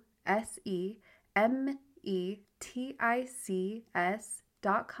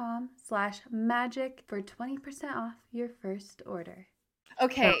 CAUSEMETICS.com/magic for 20% off your first order.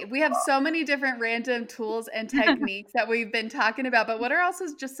 Okay, we have so many different random tools and techniques that we've been talking about, but what are also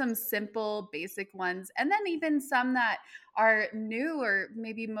just some simple, basic ones, and then even some that are new or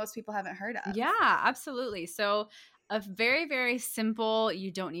maybe most people haven't heard of? Yeah, absolutely. So, a very, very simple, you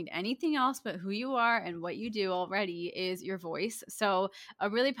don't need anything else but who you are and what you do already is your voice. So, a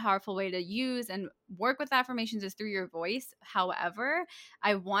really powerful way to use and work with affirmations is through your voice. However,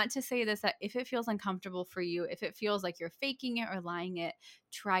 I want to say this that if it feels uncomfortable for you, if it feels like you're faking it or lying it,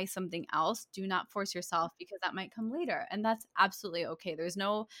 try something else. Do not force yourself because that might come later. And that's absolutely okay. There's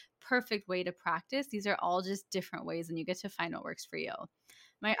no perfect way to practice. These are all just different ways, and you get to find what works for you.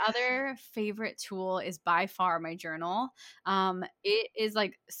 My other favorite tool is by far my journal. It is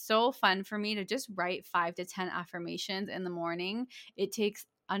like so fun for me to just write 5 to 10 affirmations in the morning. It takes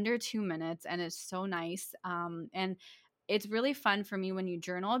under 2 minutes and it's so nice. And it's really fun for me when you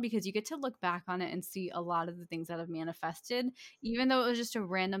journal because you get to look back on it and see a lot of the things that have manifested. Even though it was just a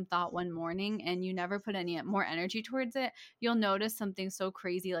random thought one morning and you never put any more energy towards it, you'll notice something so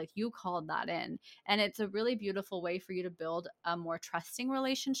crazy like you called that in. And it's a really beautiful way for you to build a more trusting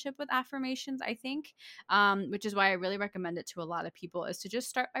relationship with affirmations, I think, which is why I really recommend it to a lot of people is to just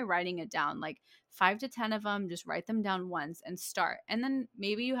start by writing it down, like 5 to 10 of them, just write them down once and start. And then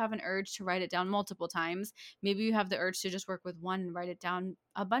maybe you have an urge to write it down multiple times. Maybe you have the urge to just work with one and write it down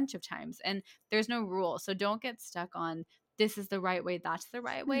a bunch of times. And there's no rule. So don't get stuck on this is the right way, that's the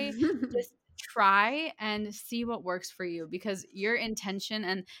right way. Just try and see what works for you because your intention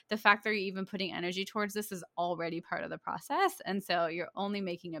and the fact that you're even putting energy towards this is already part of the process. And so you're only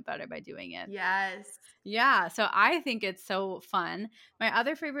making it better by doing it. Yes. Yeah, so I think it's so fun. My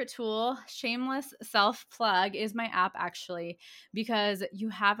other favorite tool, shameless self plug, is my app actually, because you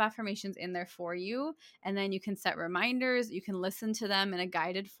have affirmations in there for you. And then you can set reminders. You can listen to them in a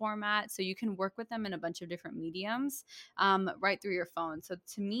guided format. So you can work with them in a bunch of different mediums right through your phone. So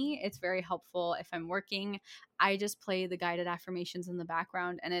to me, it's very helpful. If I'm working, I just play the guided affirmations in the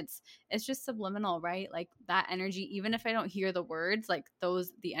background, and it's just subliminal, right? Like that energy, even if I don't hear the words, like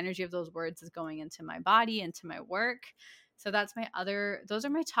the energy of those words is going into my body, into my work. So those are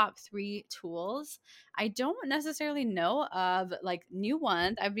my top 3 tools. I don't necessarily know of like new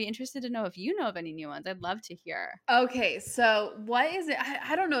ones. I'd be interested to know if you know of any new ones. I'd love to hear. Okay, so what is it?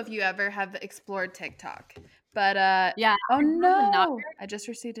 I don't know if you ever have explored TikTok, but Yeah, oh I have, but not no, I just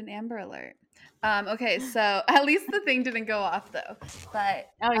received an Amber Alert. Okay, so at least the thing didn't go off though. But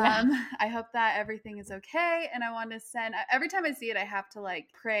Oh yeah. I hope that everything is okay. And I want to send every time I see it, I have to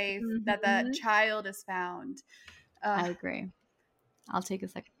like pray that the Mhm. child is found. I agree. I'll take a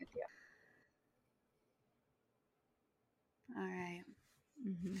second with you. All right.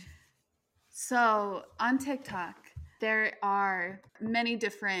 Mhm. So on TikTok, there are many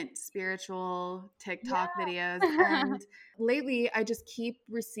different spiritual TikTok videos. And lately, I just keep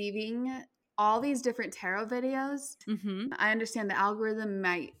receiving all these different tarot videos. Mhm. I understand the algorithm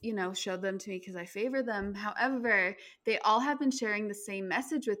might, show them to me because I favor them. However, they all have been sharing the same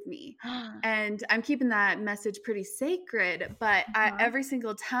message with me. And I'm keeping that message pretty sacred. But Uh-huh. every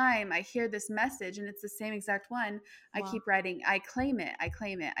single time I hear this message and it's the same exact one, I Wow. keep writing, I claim it, I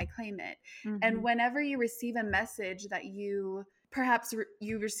claim it, I claim it. And Mhm. whenever you receive a message that you perhaps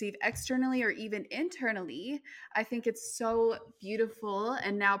you receive externally or even internally, I think it's so beautiful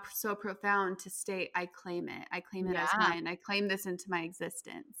and now so profound to state, I claim it. I claim it as Yeah. mine. I claim this into my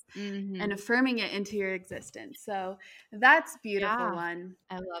existence and Mhm. affirming it into your existence. So that's beautiful Yeah. one.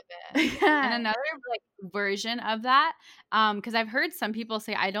 I love it. And Yeah. another like version of that, because I've heard some people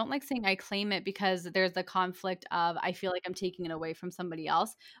say I don't like saying I claim it because there's the conflict of I feel like I'm taking it away from somebody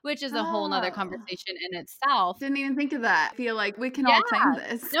else, which is a whole nother Oh, conversation in itself. didn't even think of that. I feel like we can Yeah. all claim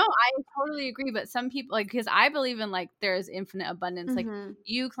this. No, I totally agree, but some people like because I believe in like there's infinite abundance, like Hmm.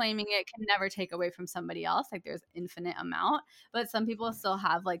 you claiming it can never take away from somebody else, like there's infinite amount, but some people still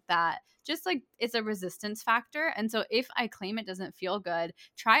have like that just like it's a resistance factor. And so if I claim it doesn't feel good,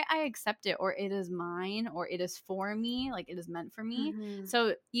 try I accept it or it is mine or it is for me, like it is meant for me. Hmm.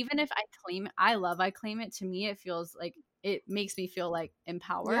 So even if I claim it, to me it feels like it makes me feel like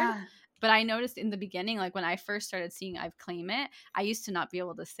empowered. Yeah. But I noticed in the beginning, like when I first started seeing I've claim it, I used to not be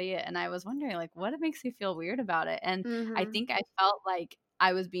able to say it. And I was wondering, like, what makes me feel weird about it? And I Hmm. think I felt like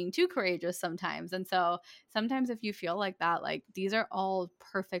I was being too courageous sometimes. And so sometimes if you feel like that, like these are all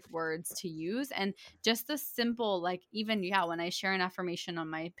perfect words to use. And just the simple, like, even, yeah, when I share an affirmation on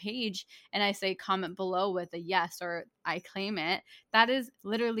my page and I say comment below with a yes or I claim it, that is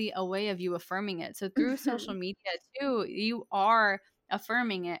literally a way of you affirming it. So through social media too, you are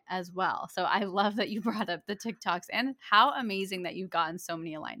affirming it as well. So I love that you brought up the TikToks and how amazing that you've gotten so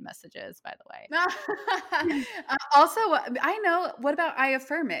many aligned messages, by the way. Also, I know. What about I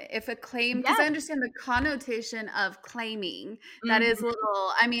affirm it? If a claim, because I Yes. understand the connotation of claiming, that is Mhm.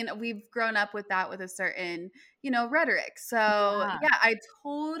 little. I mean, we've grown up with that with a certain, rhetoric. So Yeah. yeah, I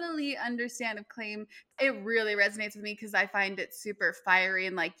totally understand of claim. It really resonates with me because I find it super fiery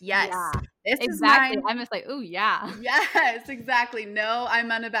and like, yes, Yeah. this is Exactly. mine. I'm just like, "Ooh, yeah." Yes, exactly. No,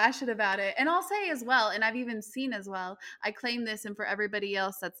 I'm unabashed about it. And I'll say as well, and I've even seen as well, I claim this and for everybody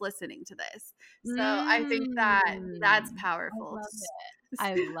else that's listening to this. So I think that that's I powerful. love it.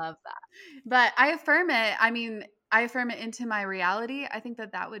 I love that. But I affirm it. I mean, I affirm it into my reality. I think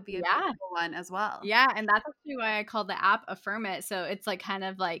that that would be a Yeah. beautiful one as well. Yeah, and that's actually why I call the app Affirm It. So it's like kind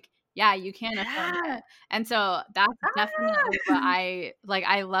of like, yeah, you can affirm Yeah. it. And so that's definitely Ah! what I like.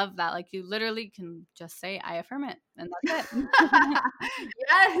 I love that. Like you literally can just say, I affirm it, and that's it.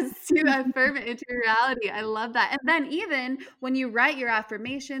 Yes, to affirm it into reality. I love that. And then even when you write your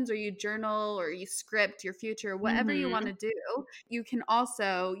affirmations or you journal or you script your future, whatever you want Mhm. to do, you can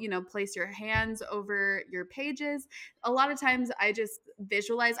also, place your hands over your pages. A lot of times I just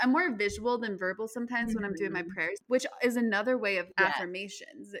visualize. I'm more visual than verbal sometimes when I'm doing my Mhm. prayers, which is another way of Yes.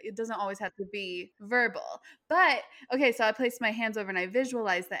 affirmations. It doesn't always have to be verbal. But okay, so I place my hands over and I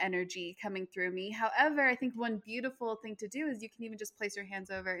visualize the energy coming through me. However, I think one beautiful thing to do is you can even just place your hands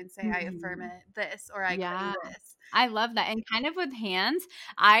over and say, I affirm Mhm. it this or I claim Yeah. this. I love that. And kind of with hands,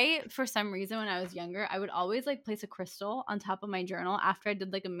 for some reason, when I was younger, I would always like place a crystal on top of my journal after I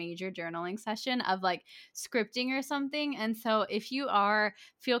did like a major journaling session of like scripting or something. And so if you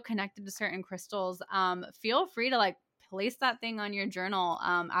feel connected to certain crystals, feel free to like place that thing on your journal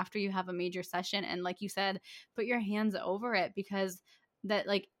after you have a major session. And like you said, put your hands over it, because that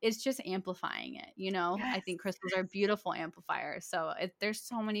like it's just amplifying it, you know. I Yes. think crystals are beautiful amplifiers. So there's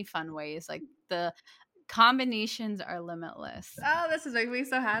so many fun ways, like the combinations are limitless. Oh, this is making me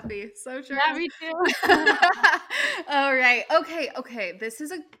so happy. So true. Yeah, me too. All right. Okay. This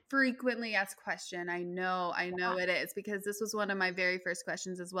is a frequently asked question. I know it is, because this was one of my very first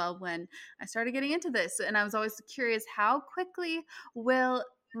questions as well when I started getting into this. And I was always curious, how quickly will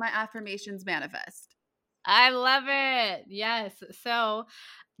my affirmations manifest? I love it. Yes. So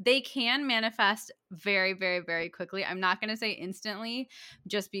they can manifest very, very, very quickly. I'm not going to say instantly,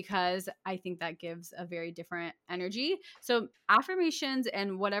 just because I think that gives a very different energy. So affirmations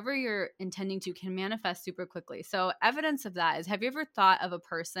and whatever you're intending to can manifest super quickly. So evidence of that is, have you ever thought of a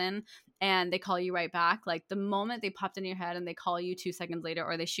person and they call you right back? Like the moment they popped in your head and they call you 2 seconds later,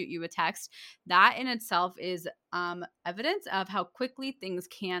 or they shoot you a text, that in itself is evidence of how quickly things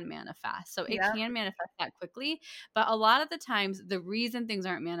can manifest. So it Yeah. can manifest that quickly. But a lot of the times, the reason things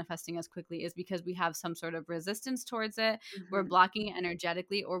aren't manifesting as quickly is because we have some sort of resistance towards it. We're blocking it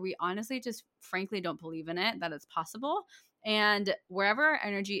energetically, or we honestly just frankly don't believe in it, that it's possible. And wherever our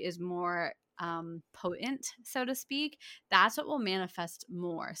energy is more potent, so to speak, that's what will manifest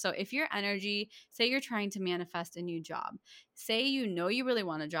more. So if your energy, say you're trying to manifest a new job, say you know you really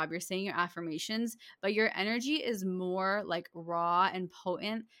want a job, you're saying your affirmations, but your energy is more like raw and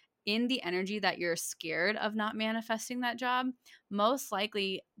potent in the energy that you're scared of not manifesting that job, most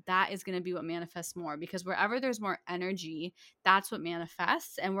likely that is going to be what manifests more, because wherever there's more energy, that's what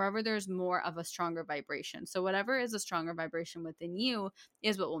manifests, and wherever there's more of a stronger vibration. So whatever is a stronger vibration within you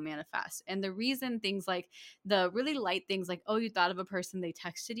is what will manifest. And the reason things like the really light things like, oh, you thought of a person, they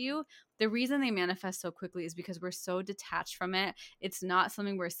texted you, the reason they manifest so quickly is because we're so detached from it. It's not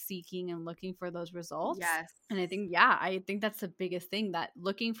something we're seeking and looking for those results. Yes. And I think that's the biggest thing, that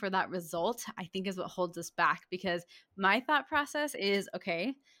looking for that result, I think, is what holds us back. Because my thought process is,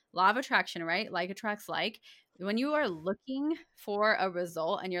 okay, law of attraction, right? Like attracts like. When you are looking for a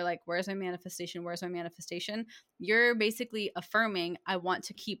result and you're like, where's my manifestation? Where's my manifestation? You're basically affirming, I want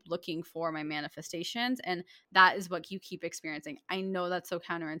to keep looking for my manifestations. And that is what you keep experiencing. I know that's so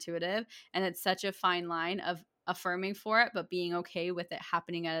counterintuitive. And it's such a fine line of affirming for it, but being okay with it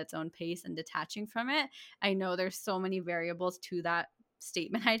happening at its own pace and detaching from it. I know there's so many variables to that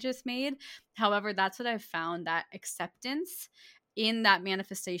statement I just made. However, that's what I've found, that acceptance in that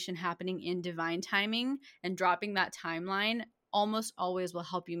manifestation happening in divine timing and dropping that timeline almost always will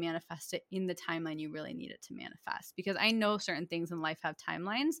help you manifest it in the timeline you really need it to manifest. Because I know certain things in life have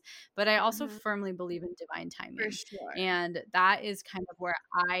timelines, but I also firmly believe in divine timing. For sure. And that is kind of where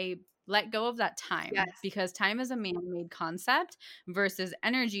I let go of that time. Yes. Because time is a man-made concept versus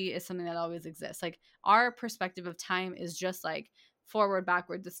energy is something that always exists. Like our perspective of time is just like forward,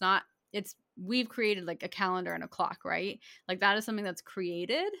 backwards. We've created like a calendar and a clock, right? Like that is something that's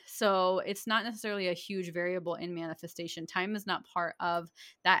created. So it's not necessarily a huge variable in manifestation. Time is not part of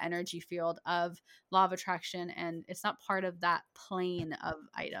that energy field of law of attraction, and it's not part of that plane of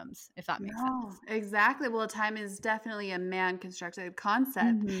items, if that makes sense. Exactly. Well, time is definitely a man-constructed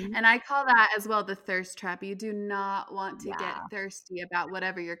concept. And I call that as well the thirst trap. You do not want to get thirsty about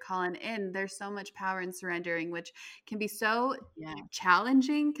whatever you're calling in. There's so much power in surrendering, which can be so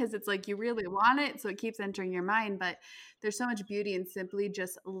challenging, because it's like you really want it, so it keeps entering your mind. But there's so much beauty in simply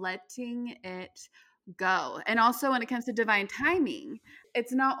just letting it go. And also when it comes to divine timing,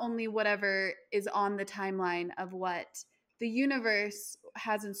 it's not only whatever is on the timeline of what the universe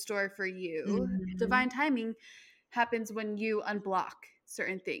has in store for you. Divine timing happens when you unblock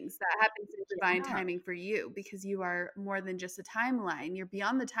certain things. That happens in divine timing for you, because you are more than just a timeline. You're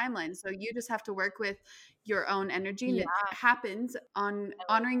beyond the timeline. So you just have to work with your own energy, and it happens on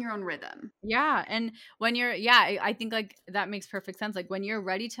honoring your own rhythm. Yeah. And when I think like that makes perfect sense. Like when you're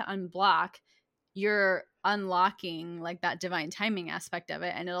ready to unblock, you're unlocking like that divine timing aspect of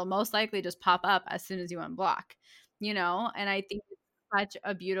it, and it'll most likely just pop up as soon as you unblock, you know? And I think it's such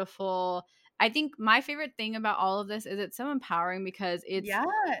a beautiful, I think my favorite thing about all of this is it's so empowering, because it's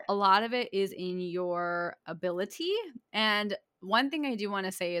a lot of it is in your ability. And one thing I do want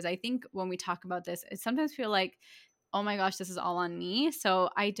to say is, I think when we talk about this, I sometimes feel like, oh my gosh, this is all on me. So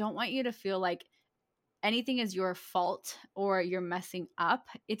I don't want you to feel like anything is your fault or you're messing up.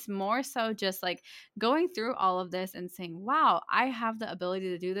 It's more so just like going through all of this and saying, wow, I have the ability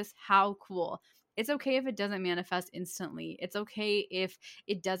to do this. How cool. It's okay if it doesn't manifest instantly. It's okay if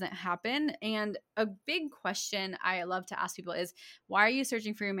it doesn't happen. And a big question I love to ask people is, why are you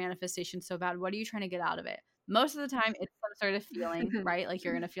searching for your manifestation so bad? What are you trying to get out of it? most of the time it's some sort of feeling, right? Like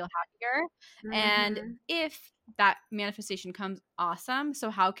you're going to feel happier. And Mhm. if that manifestation comes, awesome. So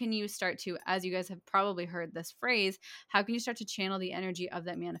how can you start to, as you guys have probably heard this phrase, how can you start to channel the energy of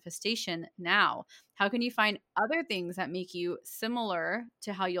that manifestation now? How can you find other things that make you similar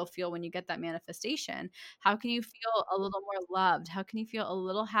to how you'll feel when you get that manifestation? How can you feel a little more loved? How can you feel a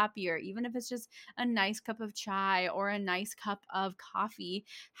little happier, even if it's just a nice cup of chai or a nice cup of coffee?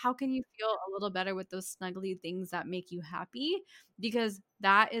 How can you feel a little better with those snuggly things that make you happy? Because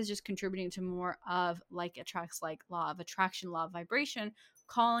that is just contributing to more of like attracts like, law of attraction, law of vibration,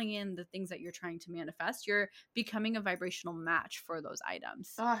 calling in the things that you're trying to manifest. You're becoming a vibrational match for those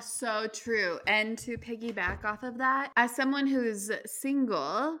items. Oh, so true. And to piggyback off of that, as someone who's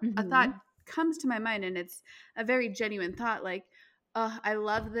single, a thought comes to my mind, and it's a very genuine thought, like, oh, I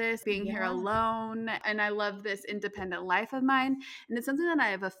love this being here Yeah. alone, and I love this independent life of mine. And it's something that I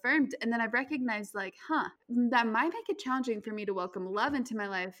have affirmed. And then I've recognized, like, that might make it challenging for me to welcome love into my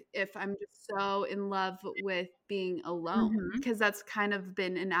life if I'm just so in love with being alone. Mhm. Because that's kind of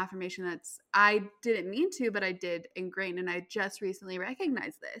been an affirmation I didn't mean to, but I did ingrain. And I just recently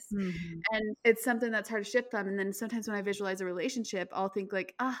recognized this. Mhm. And it's something that's hard to shift from. And then sometimes when I visualize a relationship, I'll think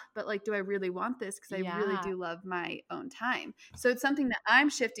like, but like, do I really want this? Because I really Yeah. do love my own time. So it's something that I'm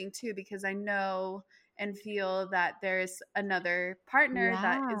shifting to, because I know and feel that there's another partner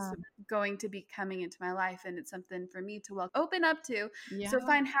that is Yeah. going to be coming into my life, and it's something for me to open up to. Yeah. So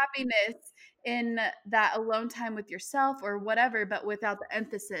find happiness in that alone time with yourself or whatever, but without the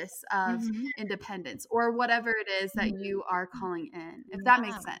emphasis of Mhm. independence or whatever it is that Mhm. you are calling in, if that Yeah.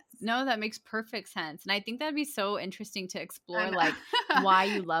 makes sense. No, that makes perfect sense. And I think that'd be so interesting to I explore, know. like, why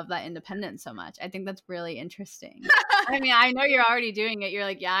you love that independence so much. I think that's really interesting. I mean, I know you're already doing it. You're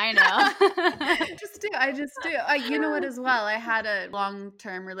like, yeah, I know. I just do. You know what, as well, I had a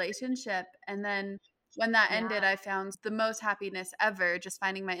long-term relationship, and then when that Yeah, ended, I found the most happiness ever just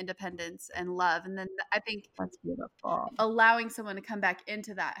finding my independence and love. And then I think that's beautiful. allowing someone to come back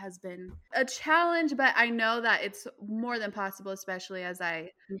into that has been a challenge, but I know that it's more than possible, especially as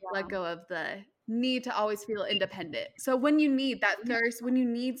I let Yeah. go of the need to always feel independent. So when you need that thirst, when you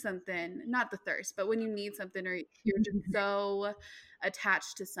need something, not the thirst, but when you need something, or you're just so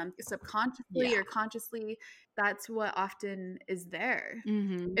attached to something subconsciously Yeah. or consciously, that's what often is there.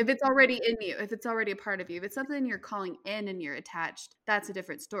 Mhm. If it's already in you, if it's already a part of you, if it's something you're calling in and you're attached, that's a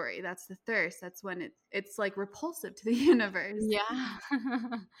different story. That's the thirst. That's when it's like repulsive to the universe. Yeah.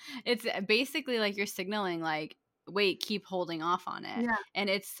 It's basically like you're signaling, like, wait, keep holding off on it. Yeah. And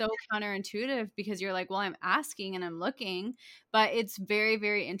it's so counterintuitive because you're like, well, I'm asking and I'm looking, but it's very,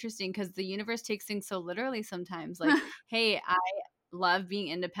 very interesting because the universe takes things so literally sometimes. Like, hey, I love being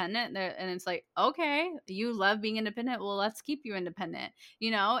independent. And it's like, okay, you love being independent. Well, let's keep you independent.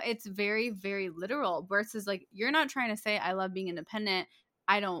 It's very, very literal versus like, you're not trying to say, I love being independent.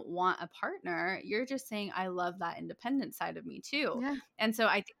 I don't want a partner. You're just saying, I love that independent side of me too. Yeah. And so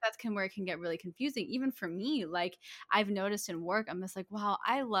I think that's where it can get really confusing. Even for me, like I've noticed in work, I'm just like, wow,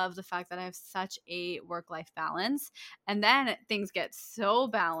 I love the fact that I have such a work-life balance. And then things get so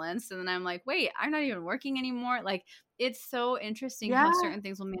balanced. And then I'm like, wait, I'm not even working anymore. Like it's so interesting Yeah. how certain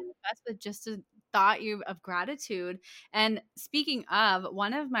things will manifest with just a thought you of gratitude. And speaking of,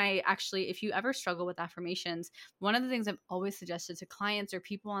 one of my actually, if you ever struggle with affirmations, one of the things I've always suggested to clients or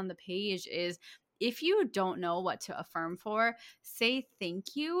people on the page is if you don't know what to affirm for, say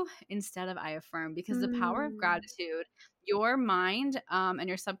thank you instead of I affirm, because the power of Mm. gratitude, your mind and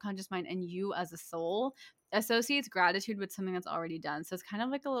your subconscious mind and you as a soul associates gratitude with something that's already done. So it's kind of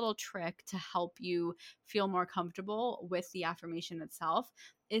like a little trick to help you feel more comfortable with the affirmation itself,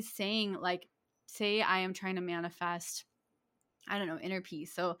 is saying like, say I am trying to manifest, I don't know, inner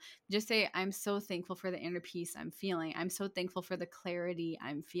peace. So just say, I'm so thankful for the inner peace I'm feeling. I'm so thankful for the clarity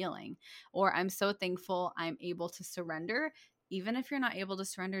I'm feeling. Or I'm so thankful I'm able to surrender. Even if you're not able to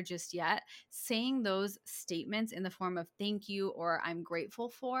surrender just yet, saying those statements in the form of thank you or I'm grateful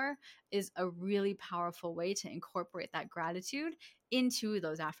for is a really powerful way to incorporate that gratitude into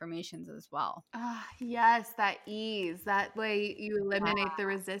those affirmations as well. Yes, that ease. That way you eliminate the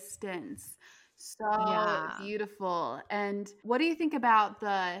resistance. So Yeah. beautiful. And what do you think about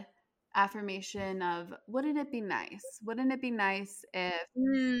the affirmation of wouldn't it be nice? Wouldn't it be nice if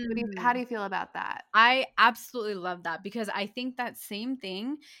how do Mm. you feel about that? I absolutely love that because I think that same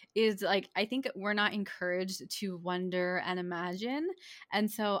thing is like, I think we're not encouraged to wonder and imagine. And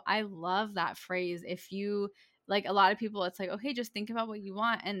so I love that phrase. If you like a lot of people, it's like, okay, just think about what you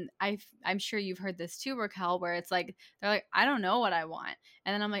want. And I'm sure you've heard this too, Raquel, where it's like, they're like, I don't know what I want.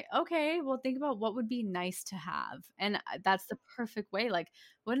 And then I'm like, okay, well, think about what would be nice to have. And that's the perfect way. Like,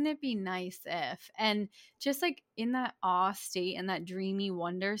 wouldn't it be nice if? And just like in that awe state and that dreamy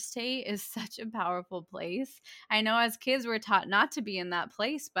wonder state is such a powerful place. I know as kids, we're taught not to be in that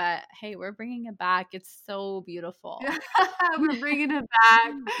place, but hey, we're bringing it back. It's so beautiful. We're bringing it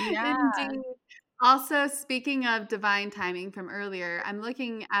back. Yeah. Indeed. Also, speaking of divine timing from earlier, I'm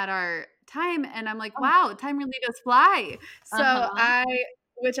looking at our time and I'm like, Oh, wow, time really does fly. So uh-huh.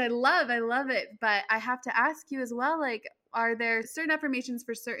 which I love it. But I have to ask you as well, like, are there certain affirmations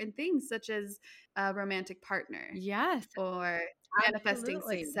for certain things, such as a romantic partner Yes, or manifesting absolutely.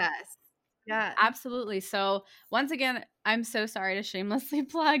 success? Yeah. Absolutely. So once again, I'm so sorry to shamelessly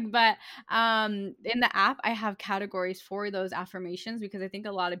plug, but in the app, I have categories for those affirmations because I think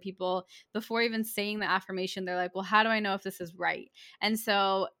a lot of people, before even saying the affirmation, they're like, well, how do I know if this is right? And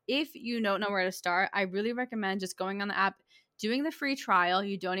so if you don't know where to start, I really recommend just going on the app, doing the free trial.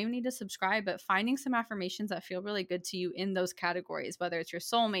 You don't even need to subscribe, but finding some affirmations that feel really good to you in those categories, whether it's your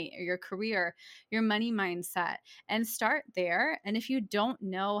soulmate or your career, your money mindset, and start there. And if you don't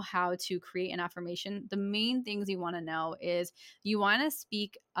know how to create an affirmation, the main things you want to know is you want to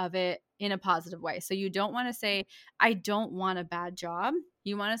speak of it in a positive way. So you don't want to say, I don't want a bad job.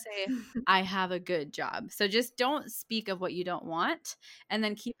 You want to say, I have a good job. So just don't speak of what you don't want, and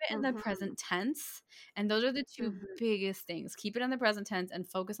then keep it in the Mhm, present tense. And those are the two mhm. biggest things. Keep it in the present tense and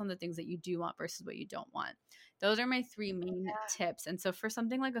focus on the things that you do want versus what you don't want. Those are my three main tips. And so for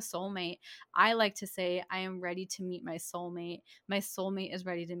something like a soulmate, I like to say, I am ready to meet my soulmate. My soulmate is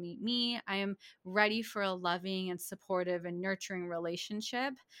ready to meet me. I am ready for a loving and supportive and nurturing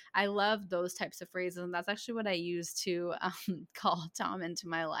relationship. I love those types of phrases. And that's actually what I use to call Tom into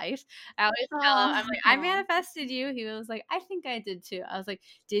my life. I always tell him, I'm like, I Oh. manifested you. He was like, I think I did too. I was like,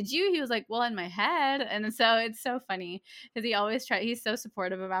 did you? He was like, well, in my head. And so it's so funny because he's so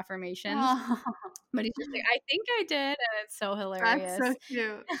supportive of affirmations, Oh. but he's just like, I think I did. And it's so That's so hilarious.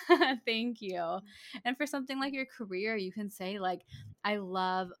 cute. Thank you. And for something like your career, you can say, like, I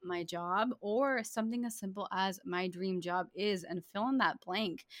love my job, or something as simple as my dream job is, and fill in that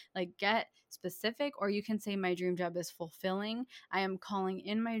blank. Like, get specific, or you can say, my dream job is fulfilling. I am calling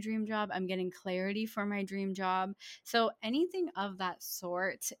in my dream job. I'm getting clarity for my dream job. So, anything of that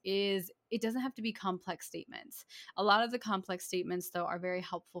sort it doesn't have to be complex statements. A lot of the complex statements, though, are very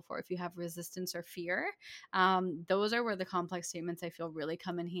helpful for if you have resistance or fear. Those are where the complex statements I feel really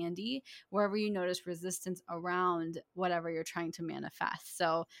come in handy, wherever you notice resistance around whatever you're trying to manifest.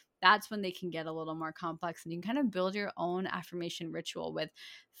 So that's when they can get a little more complex, and you can kind of build your own affirmation ritual with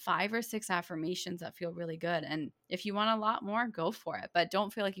 5 or 6 affirmations that feel really good. And if you want a lot more, go for it, but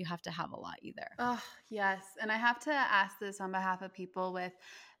don't feel like you have to have a lot either. Oh, yes. And I have to ask this on behalf of people with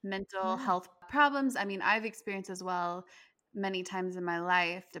mental Yeah. health problems. I mean, I've experienced as well many times in my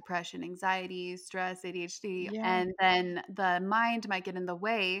life depression, anxiety, stress, ADHD, Yeah. and then the mind might get in the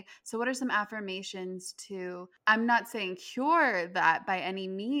way. So, what are some affirmations to, I'm not saying cure that by any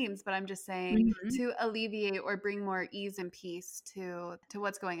means, but I'm just saying Mhm. to alleviate or bring more ease and peace to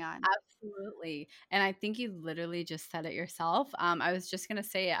what's going on? Absolutely. And I think you literally just said it yourself. I was just going to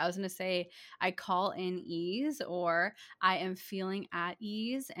say it. I was going to say, I call in ease, or I am feeling at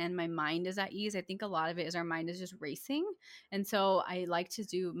ease and my mind is at ease. I think a lot of it is our mind is just racing. And so I like to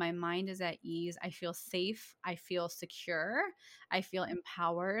do, my mind is at ease. I feel safe. I feel secure. I feel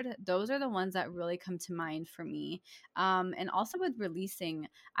empowered. Those are the ones that really come to mind for me. And also with releasing,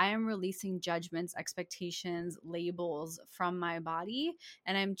 I am releasing judgments, expectations, labels from my body,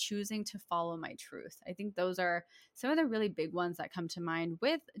 and I'm choosing to follow my truth. I think those are some of the really big ones that come to mind,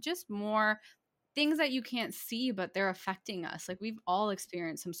 with just more things that you can't see, but they're affecting us. Like, we've all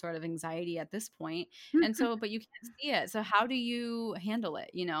experienced some sort of anxiety at this point. And so, but you can't see it. So how do you handle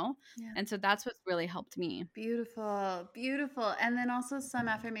it, you know? Yeah. And so that's what's really helped me. Beautiful, beautiful. And then also some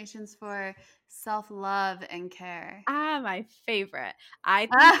affirmations for self love and care. My favorite. I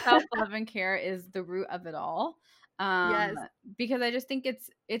think self-love and care is the root of it all. Um, Yes. because I just think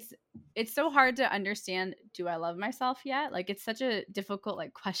it's so hard to understand, do I love myself yet? Like, it's such a difficult,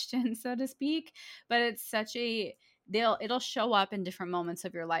 like, question, so to speak, but it's such a it'll show up in different moments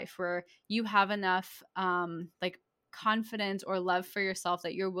of your life where you have enough like confidence or love for yourself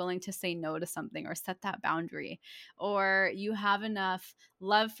that you're willing to say no to something or set that boundary, or you have enough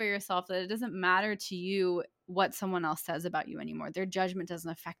love for yourself that it doesn't matter to you what someone else says about you anymore. Their judgment doesn't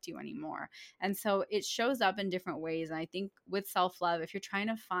affect you anymore. And so it shows up in different ways. And I think with self-love, if you're trying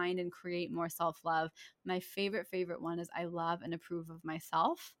to find and create more self-love, my favorite one is I love and approve of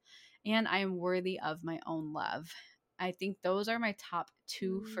myself, and I am worthy of my own love. I think those are my top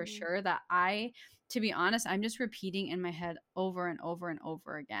two for sure, that to be honest, I'm just repeating in my head over and over and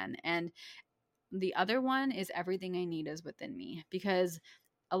over again. And the other one is everything I need is within me, because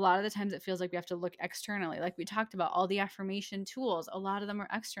a lot of the times it feels like we have to look externally. Like we talked about, all the affirmation tools, a lot of them are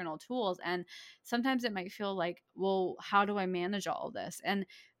external tools. And sometimes it might feel like, well, how do I manage all of this? And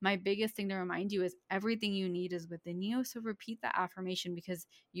my biggest thing to remind you is everything you need is within you. So repeat that affirmation, because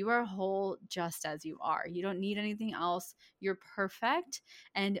you are whole just as you are. You don't need anything else. You're perfect.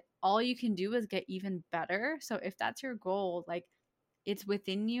 And all you can do is get even better. So if that's your goal, like, it's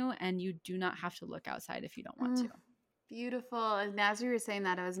within you, and you do not have to look outside if you don't want to. Beautiful. And as you were saying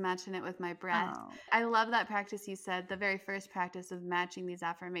that, I was matching it with my breath. Oh. I love that practice you said, the very first practice of matching these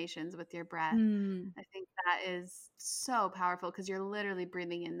affirmations with your breath. I think that is so powerful, because you're literally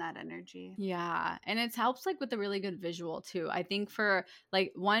breathing in that energy. Yeah. And it helps like with a really good visual too. I think for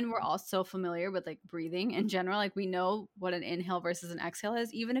like, one, we're all so familiar with like breathing in general. Like we know what an inhale versus an exhale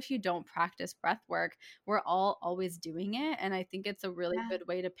is. Even if you don't practice breath work, we're all always doing it. And I think it's a really good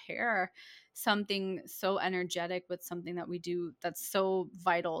way to pair something so energetic with something that we do that's so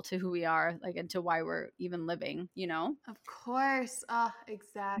vital to who we are, like, and to why we're even living, you know? Of course. Oh,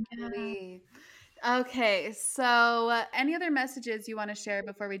 exactly. Okay, so any other messages you want to share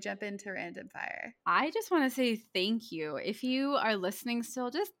before we jump into Random Fire? I just want to say thank you. If you are listening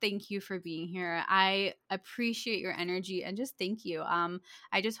still, just thank you for being here. I appreciate your energy, and just thank you.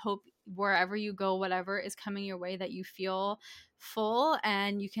 I just hope wherever you go, whatever is coming your way, that you feel full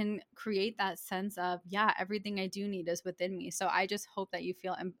and you can create that sense of, yeah, everything I do need is within me. So I just hope that you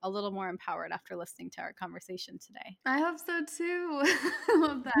feel a little more empowered after listening to our conversation today. I hope so too. I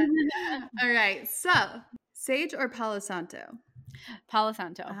love that. All right, so sage or Palo Santo? Palo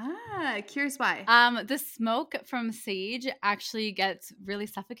Santo. Curious why? The smoke from sage actually gets really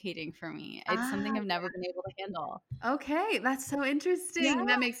suffocating for me. It's something I've never been able to handle. Okay, that's so interesting. Yeah.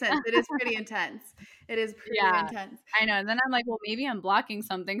 That makes sense. It is pretty intense. It is pretty intense. I know. And then I'm like, well, maybe I'm blocking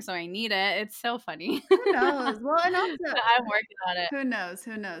something, so I need it. It's so funny. Who knows? Well, and also I'm working on it. Who knows?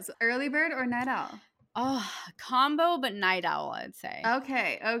 Who knows? Early bird or night owl? Oh, combo, but night owl, I'd say.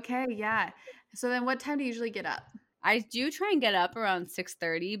 Okay, yeah. So then what time do you usually get up? I do try and get up around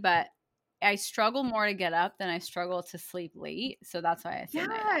 6:30, but I struggle more to get up than I struggle to sleep late. So that's why I say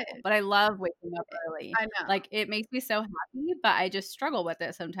night owl. But I love waking up early. I know. Like, it makes me so happy, but I just struggle with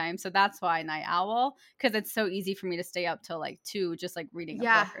it sometimes. So that's why night owl, because it's so easy for me to stay up till like 2, just like reading a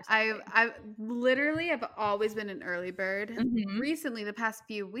book or something. I've always been an early bird. Recently, the past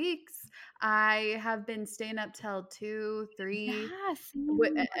few weeks, I have been staying up till 2, 3,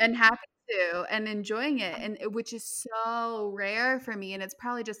 and happy to, and enjoying it, and which is so rare for me, and it's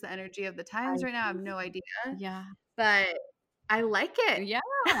probably just the energy of the times right now. I have no idea. Yeah. But I like it. Yeah,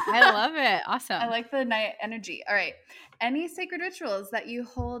 I love it. Awesome. I like the night energy. All right. Any sacred rituals that you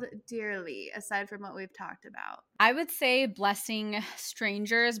hold dearly aside from what we've talked about? I would say blessing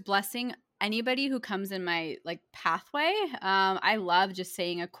strangers, blessing anybody who comes in my like pathway. I love just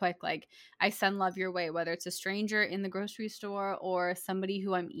saying a quick, like, I send love your way, whether it's a stranger in the grocery store or somebody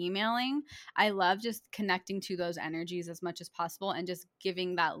who I'm emailing. I love just connecting to those energies as much as possible and just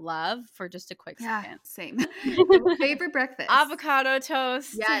giving that love for just a quick second. Same. Favorite breakfast? Avocado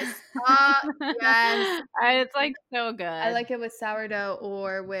toast. Yes. Yes. It's like so good. I like it with sourdough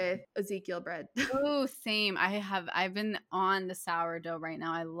or with Ezekiel bread. Oh, same. I've been on the sourdough right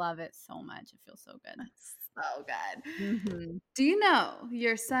now. I love it so much. It feels so good. So good. Do you know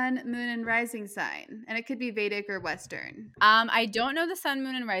your sun, moon, and rising sign? And it could be Vedic or Western. I don't know the sun,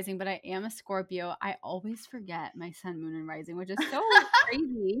 moon, and rising, but I am a Scorpio. I always forget my sun, moon, and rising, which is so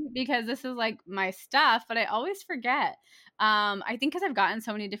crazy because this is like my stuff, but I always forget. I think because I've gotten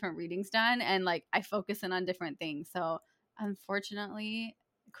so many different readings done and like I focus in on different things. So unfortunately,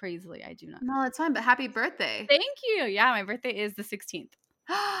 crazily, I do not. No, it's fine, but happy birthday. Thank you. Yeah, my birthday is the 16th.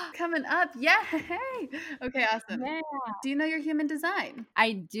 Coming up. Yeah. Hey. Okay, awesome. Yeah. Do you know your human design?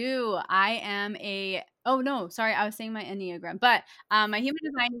 I do. I am I was saying my Enneagram, but my human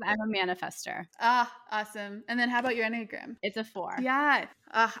design is I'm a manifester. Awesome. And then how about your Enneagram? It's a 4. Yeah.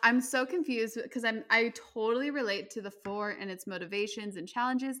 I'm so confused because I totally relate to the 4 and its motivations and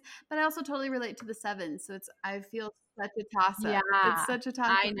challenges, but I also totally relate to the 7. So I feel such a toss-up. Yeah. It's such a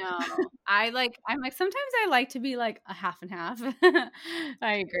toss-up. I know. I'm like, sometimes I like to be like a half and half.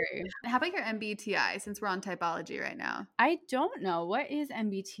 I agree. How about your MBTI, since we're on typology right now? I don't know. What is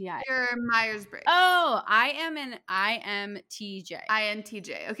MBTI? Your Myers-Briggs. Oh, Oh, I am an IMTJ.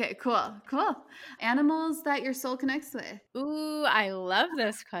 INTJ. Okay, cool. Animals that your soul connects with. Ooh, I love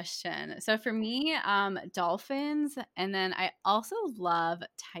this question. So for me, dolphins, and then I also love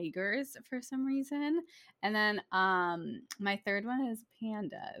tigers for some reason. And then my third one is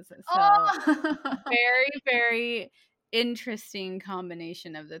pandas. So Oh, very, very interesting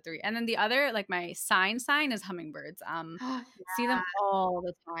combination of the three. And then the other, like my sign is hummingbirds. See them all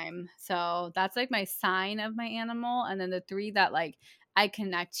the time. So that's like my sign of my animal. And then the three that like I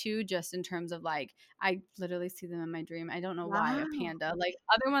connect to just in terms of like I literally see them in my dream. I don't know why a wow. panda. Like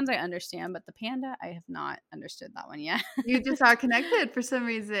other ones I understand, but the panda I have not understood that one yet. You just are connected for some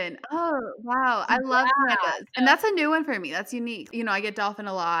reason. Oh, wow. I love Yeah. pandas. And that's a new one for me. That's unique. I get dolphin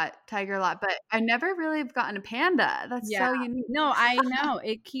a lot, tiger a lot, but I never really have gotten a panda. That's Yeah. so unique. No, I know.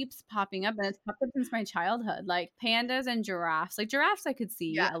 It keeps popping up and it's popped up since my childhood. Like pandas and giraffes. Like giraffes I could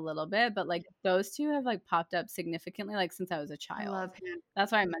see Yeah, a little bit, but like those two have like popped up significantly like since I was a I child. love pandas.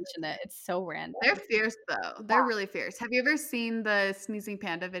 That's why I mentioned it. It's so random. They're fierce though. They're really fierce. Have you ever seen the sneezing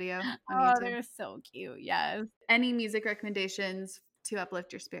panda video on Oh, YouTube? they're so cute. Yes. Any music recommendations to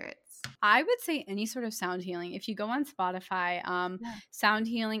uplift your spirits? I would say any sort of sound healing. If you go on Spotify, Yeah. sound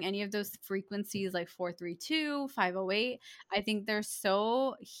healing, any of those frequencies like 432, 508, I think they're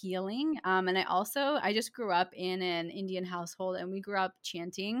so healing. And I just grew up in an Indian household and we grew up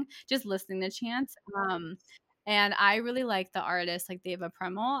chanting, just listening to chants. And I really like the artists like Deva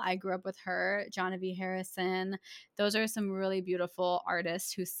Premal. I grew up with her, Genevieve Harrison. Those are some really beautiful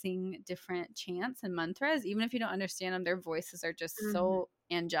artists who sing different chants and mantras. Even if you don't understand them, their voices are just so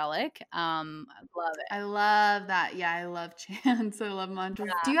angelic. I love it. I love that. Yeah, I love chants. I love mantras.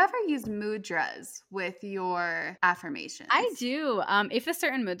 Do you ever use mudras with your affirmations? I do. If a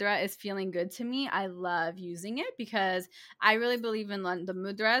certain mudra is feeling good to me, I love using it because I really believe in the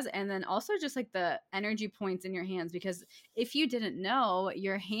mudras and then also just like the energy points in your hands. Because if you didn't know,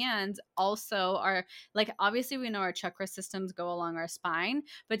 your hands also are like obviously we know our chakra systems go along our spine,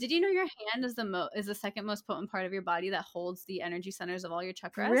 but did you know your hand is the second most potent part of your body that holds the energy centers of all your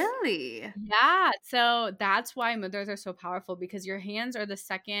chakras? Really? Yeah. So that's why mudras are so powerful because your hands are the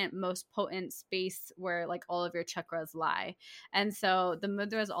second most potent space where like all of your chakras lie. And so the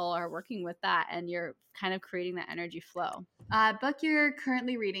mudras all are working with that and you're kind of creating that energy flow. Book you're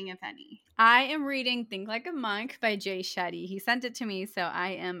currently reading, if any? I am reading Think Like a Monk by Jay Shetty. He sent it to me, so I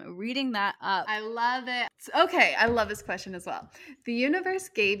am reading that up. I love it. Okay, I love this question as well. The universe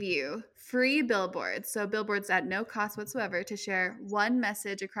gave you free billboards, so billboards at no cost whatsoever, to share one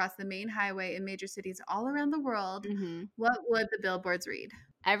message across the main highway in major cities all around the world. What would the billboards read?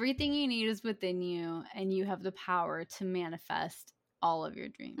 Everything you need is within you, and you have the power to manifest all of your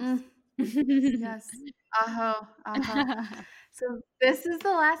dreams. Yes. Aho. So this is the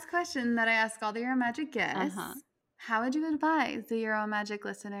last question that I ask all the Euro Magic guests. How would you advise the Euro Magic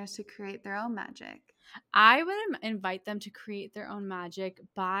listeners to create their own magic? I would invite them to create their own magic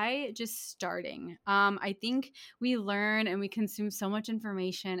by just starting. I think we learn and we consume so much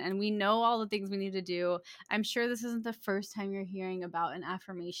information and we know all the things we need to do. I'm sure this isn't the first time you're hearing about an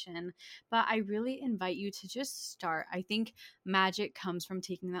affirmation, but I really invite you to just start. I think magic comes from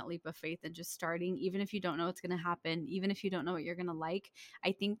taking that leap of faith and just starting, even if you don't know what's going to happen, even if you don't know what you're going to like.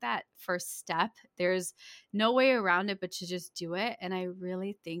 I think that first step, there's no way around it but to just do it. And I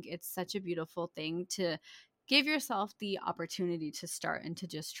really think it's such a beautiful thing to give yourself the opportunity to start and to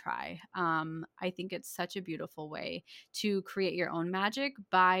just try. I think it's such a beautiful way to create your own magic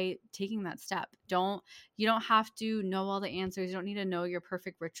by taking that step. You don't have to know all the answers. You don't need to know your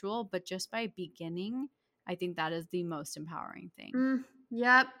perfect ritual, but just by beginning, I think that is the most empowering thing.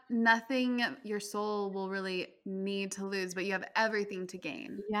 Yep. Nothing your soul will really need to lose, but you have everything to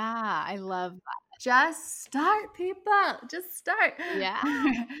gain. Yeah, I love that. Just start, people. Just start. Yeah.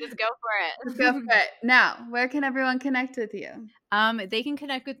 Just go for it. Just go for it. Now, where can everyone connect with you? They can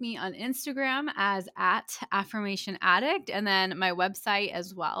connect with me on Instagram as @affirmation_addict and then my website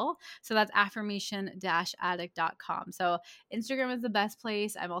as well. So that's affirmation-addict.com. So Instagram is the best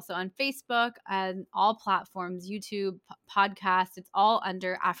place. I'm also on Facebook and all platforms, YouTube, podcasts. It's all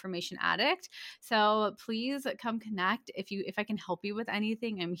under Affirmation Addict. So please come connect. If I can help you with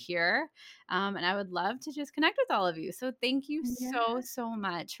anything, I'm here. And I would love to just connect with all of you. So thank you so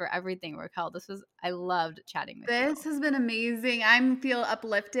much for everything, Raquel. I loved chatting with you. This has been amazing. amazing. I feel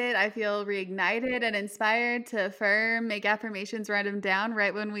uplifted. I feel reignited and inspired to affirm, make affirmations, write them down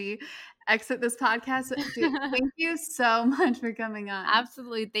right when we exit this podcast. Thank you so much for coming on.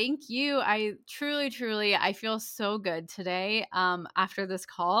 Absolutely. Thank you. I truly, I feel so good today. After this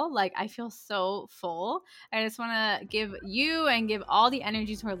call, like I feel so full. I just want to give you and give all the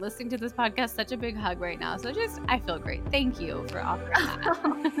energies who are listening to this podcast such a big hug right now. So I feel great. Thank you for offering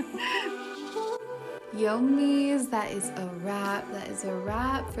that. Yomis, that is a wrap. That is a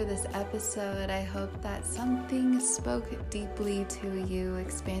wrap for this episode. I hope that something spoke deeply to you,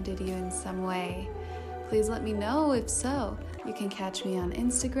 expanded you in some way. Please let me know if so. You can catch me on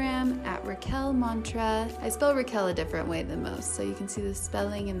Instagram at Raquel Mantra. I spell Raquel a different way than most, so you can see the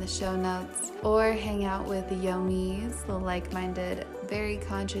spelling in the show notes. Or hang out with the Yomis, the like-minded, very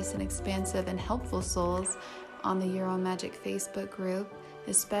conscious and expansive and helpful souls on the Your Own Magic Facebook group.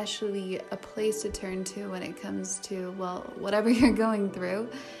 Especially a place to turn to when it comes to, well, whatever you're going through.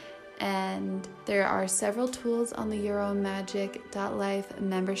 And there are several tools on the YourOwnMagic.life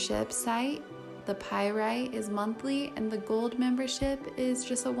membership site. The Pyrite is monthly and the Gold membership is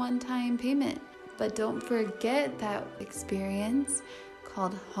just a one-time payment. But don't forget that experience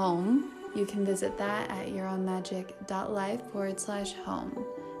called Home. You can visit that at YourOwnMagic.life/home.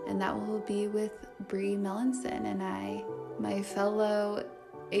 And that will be with Brie Melanson and I, my fellow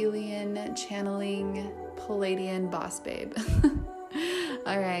alien channeling Palladian boss babe.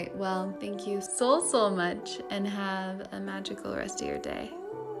 All right, well, thank you so much and have a magical rest of your day.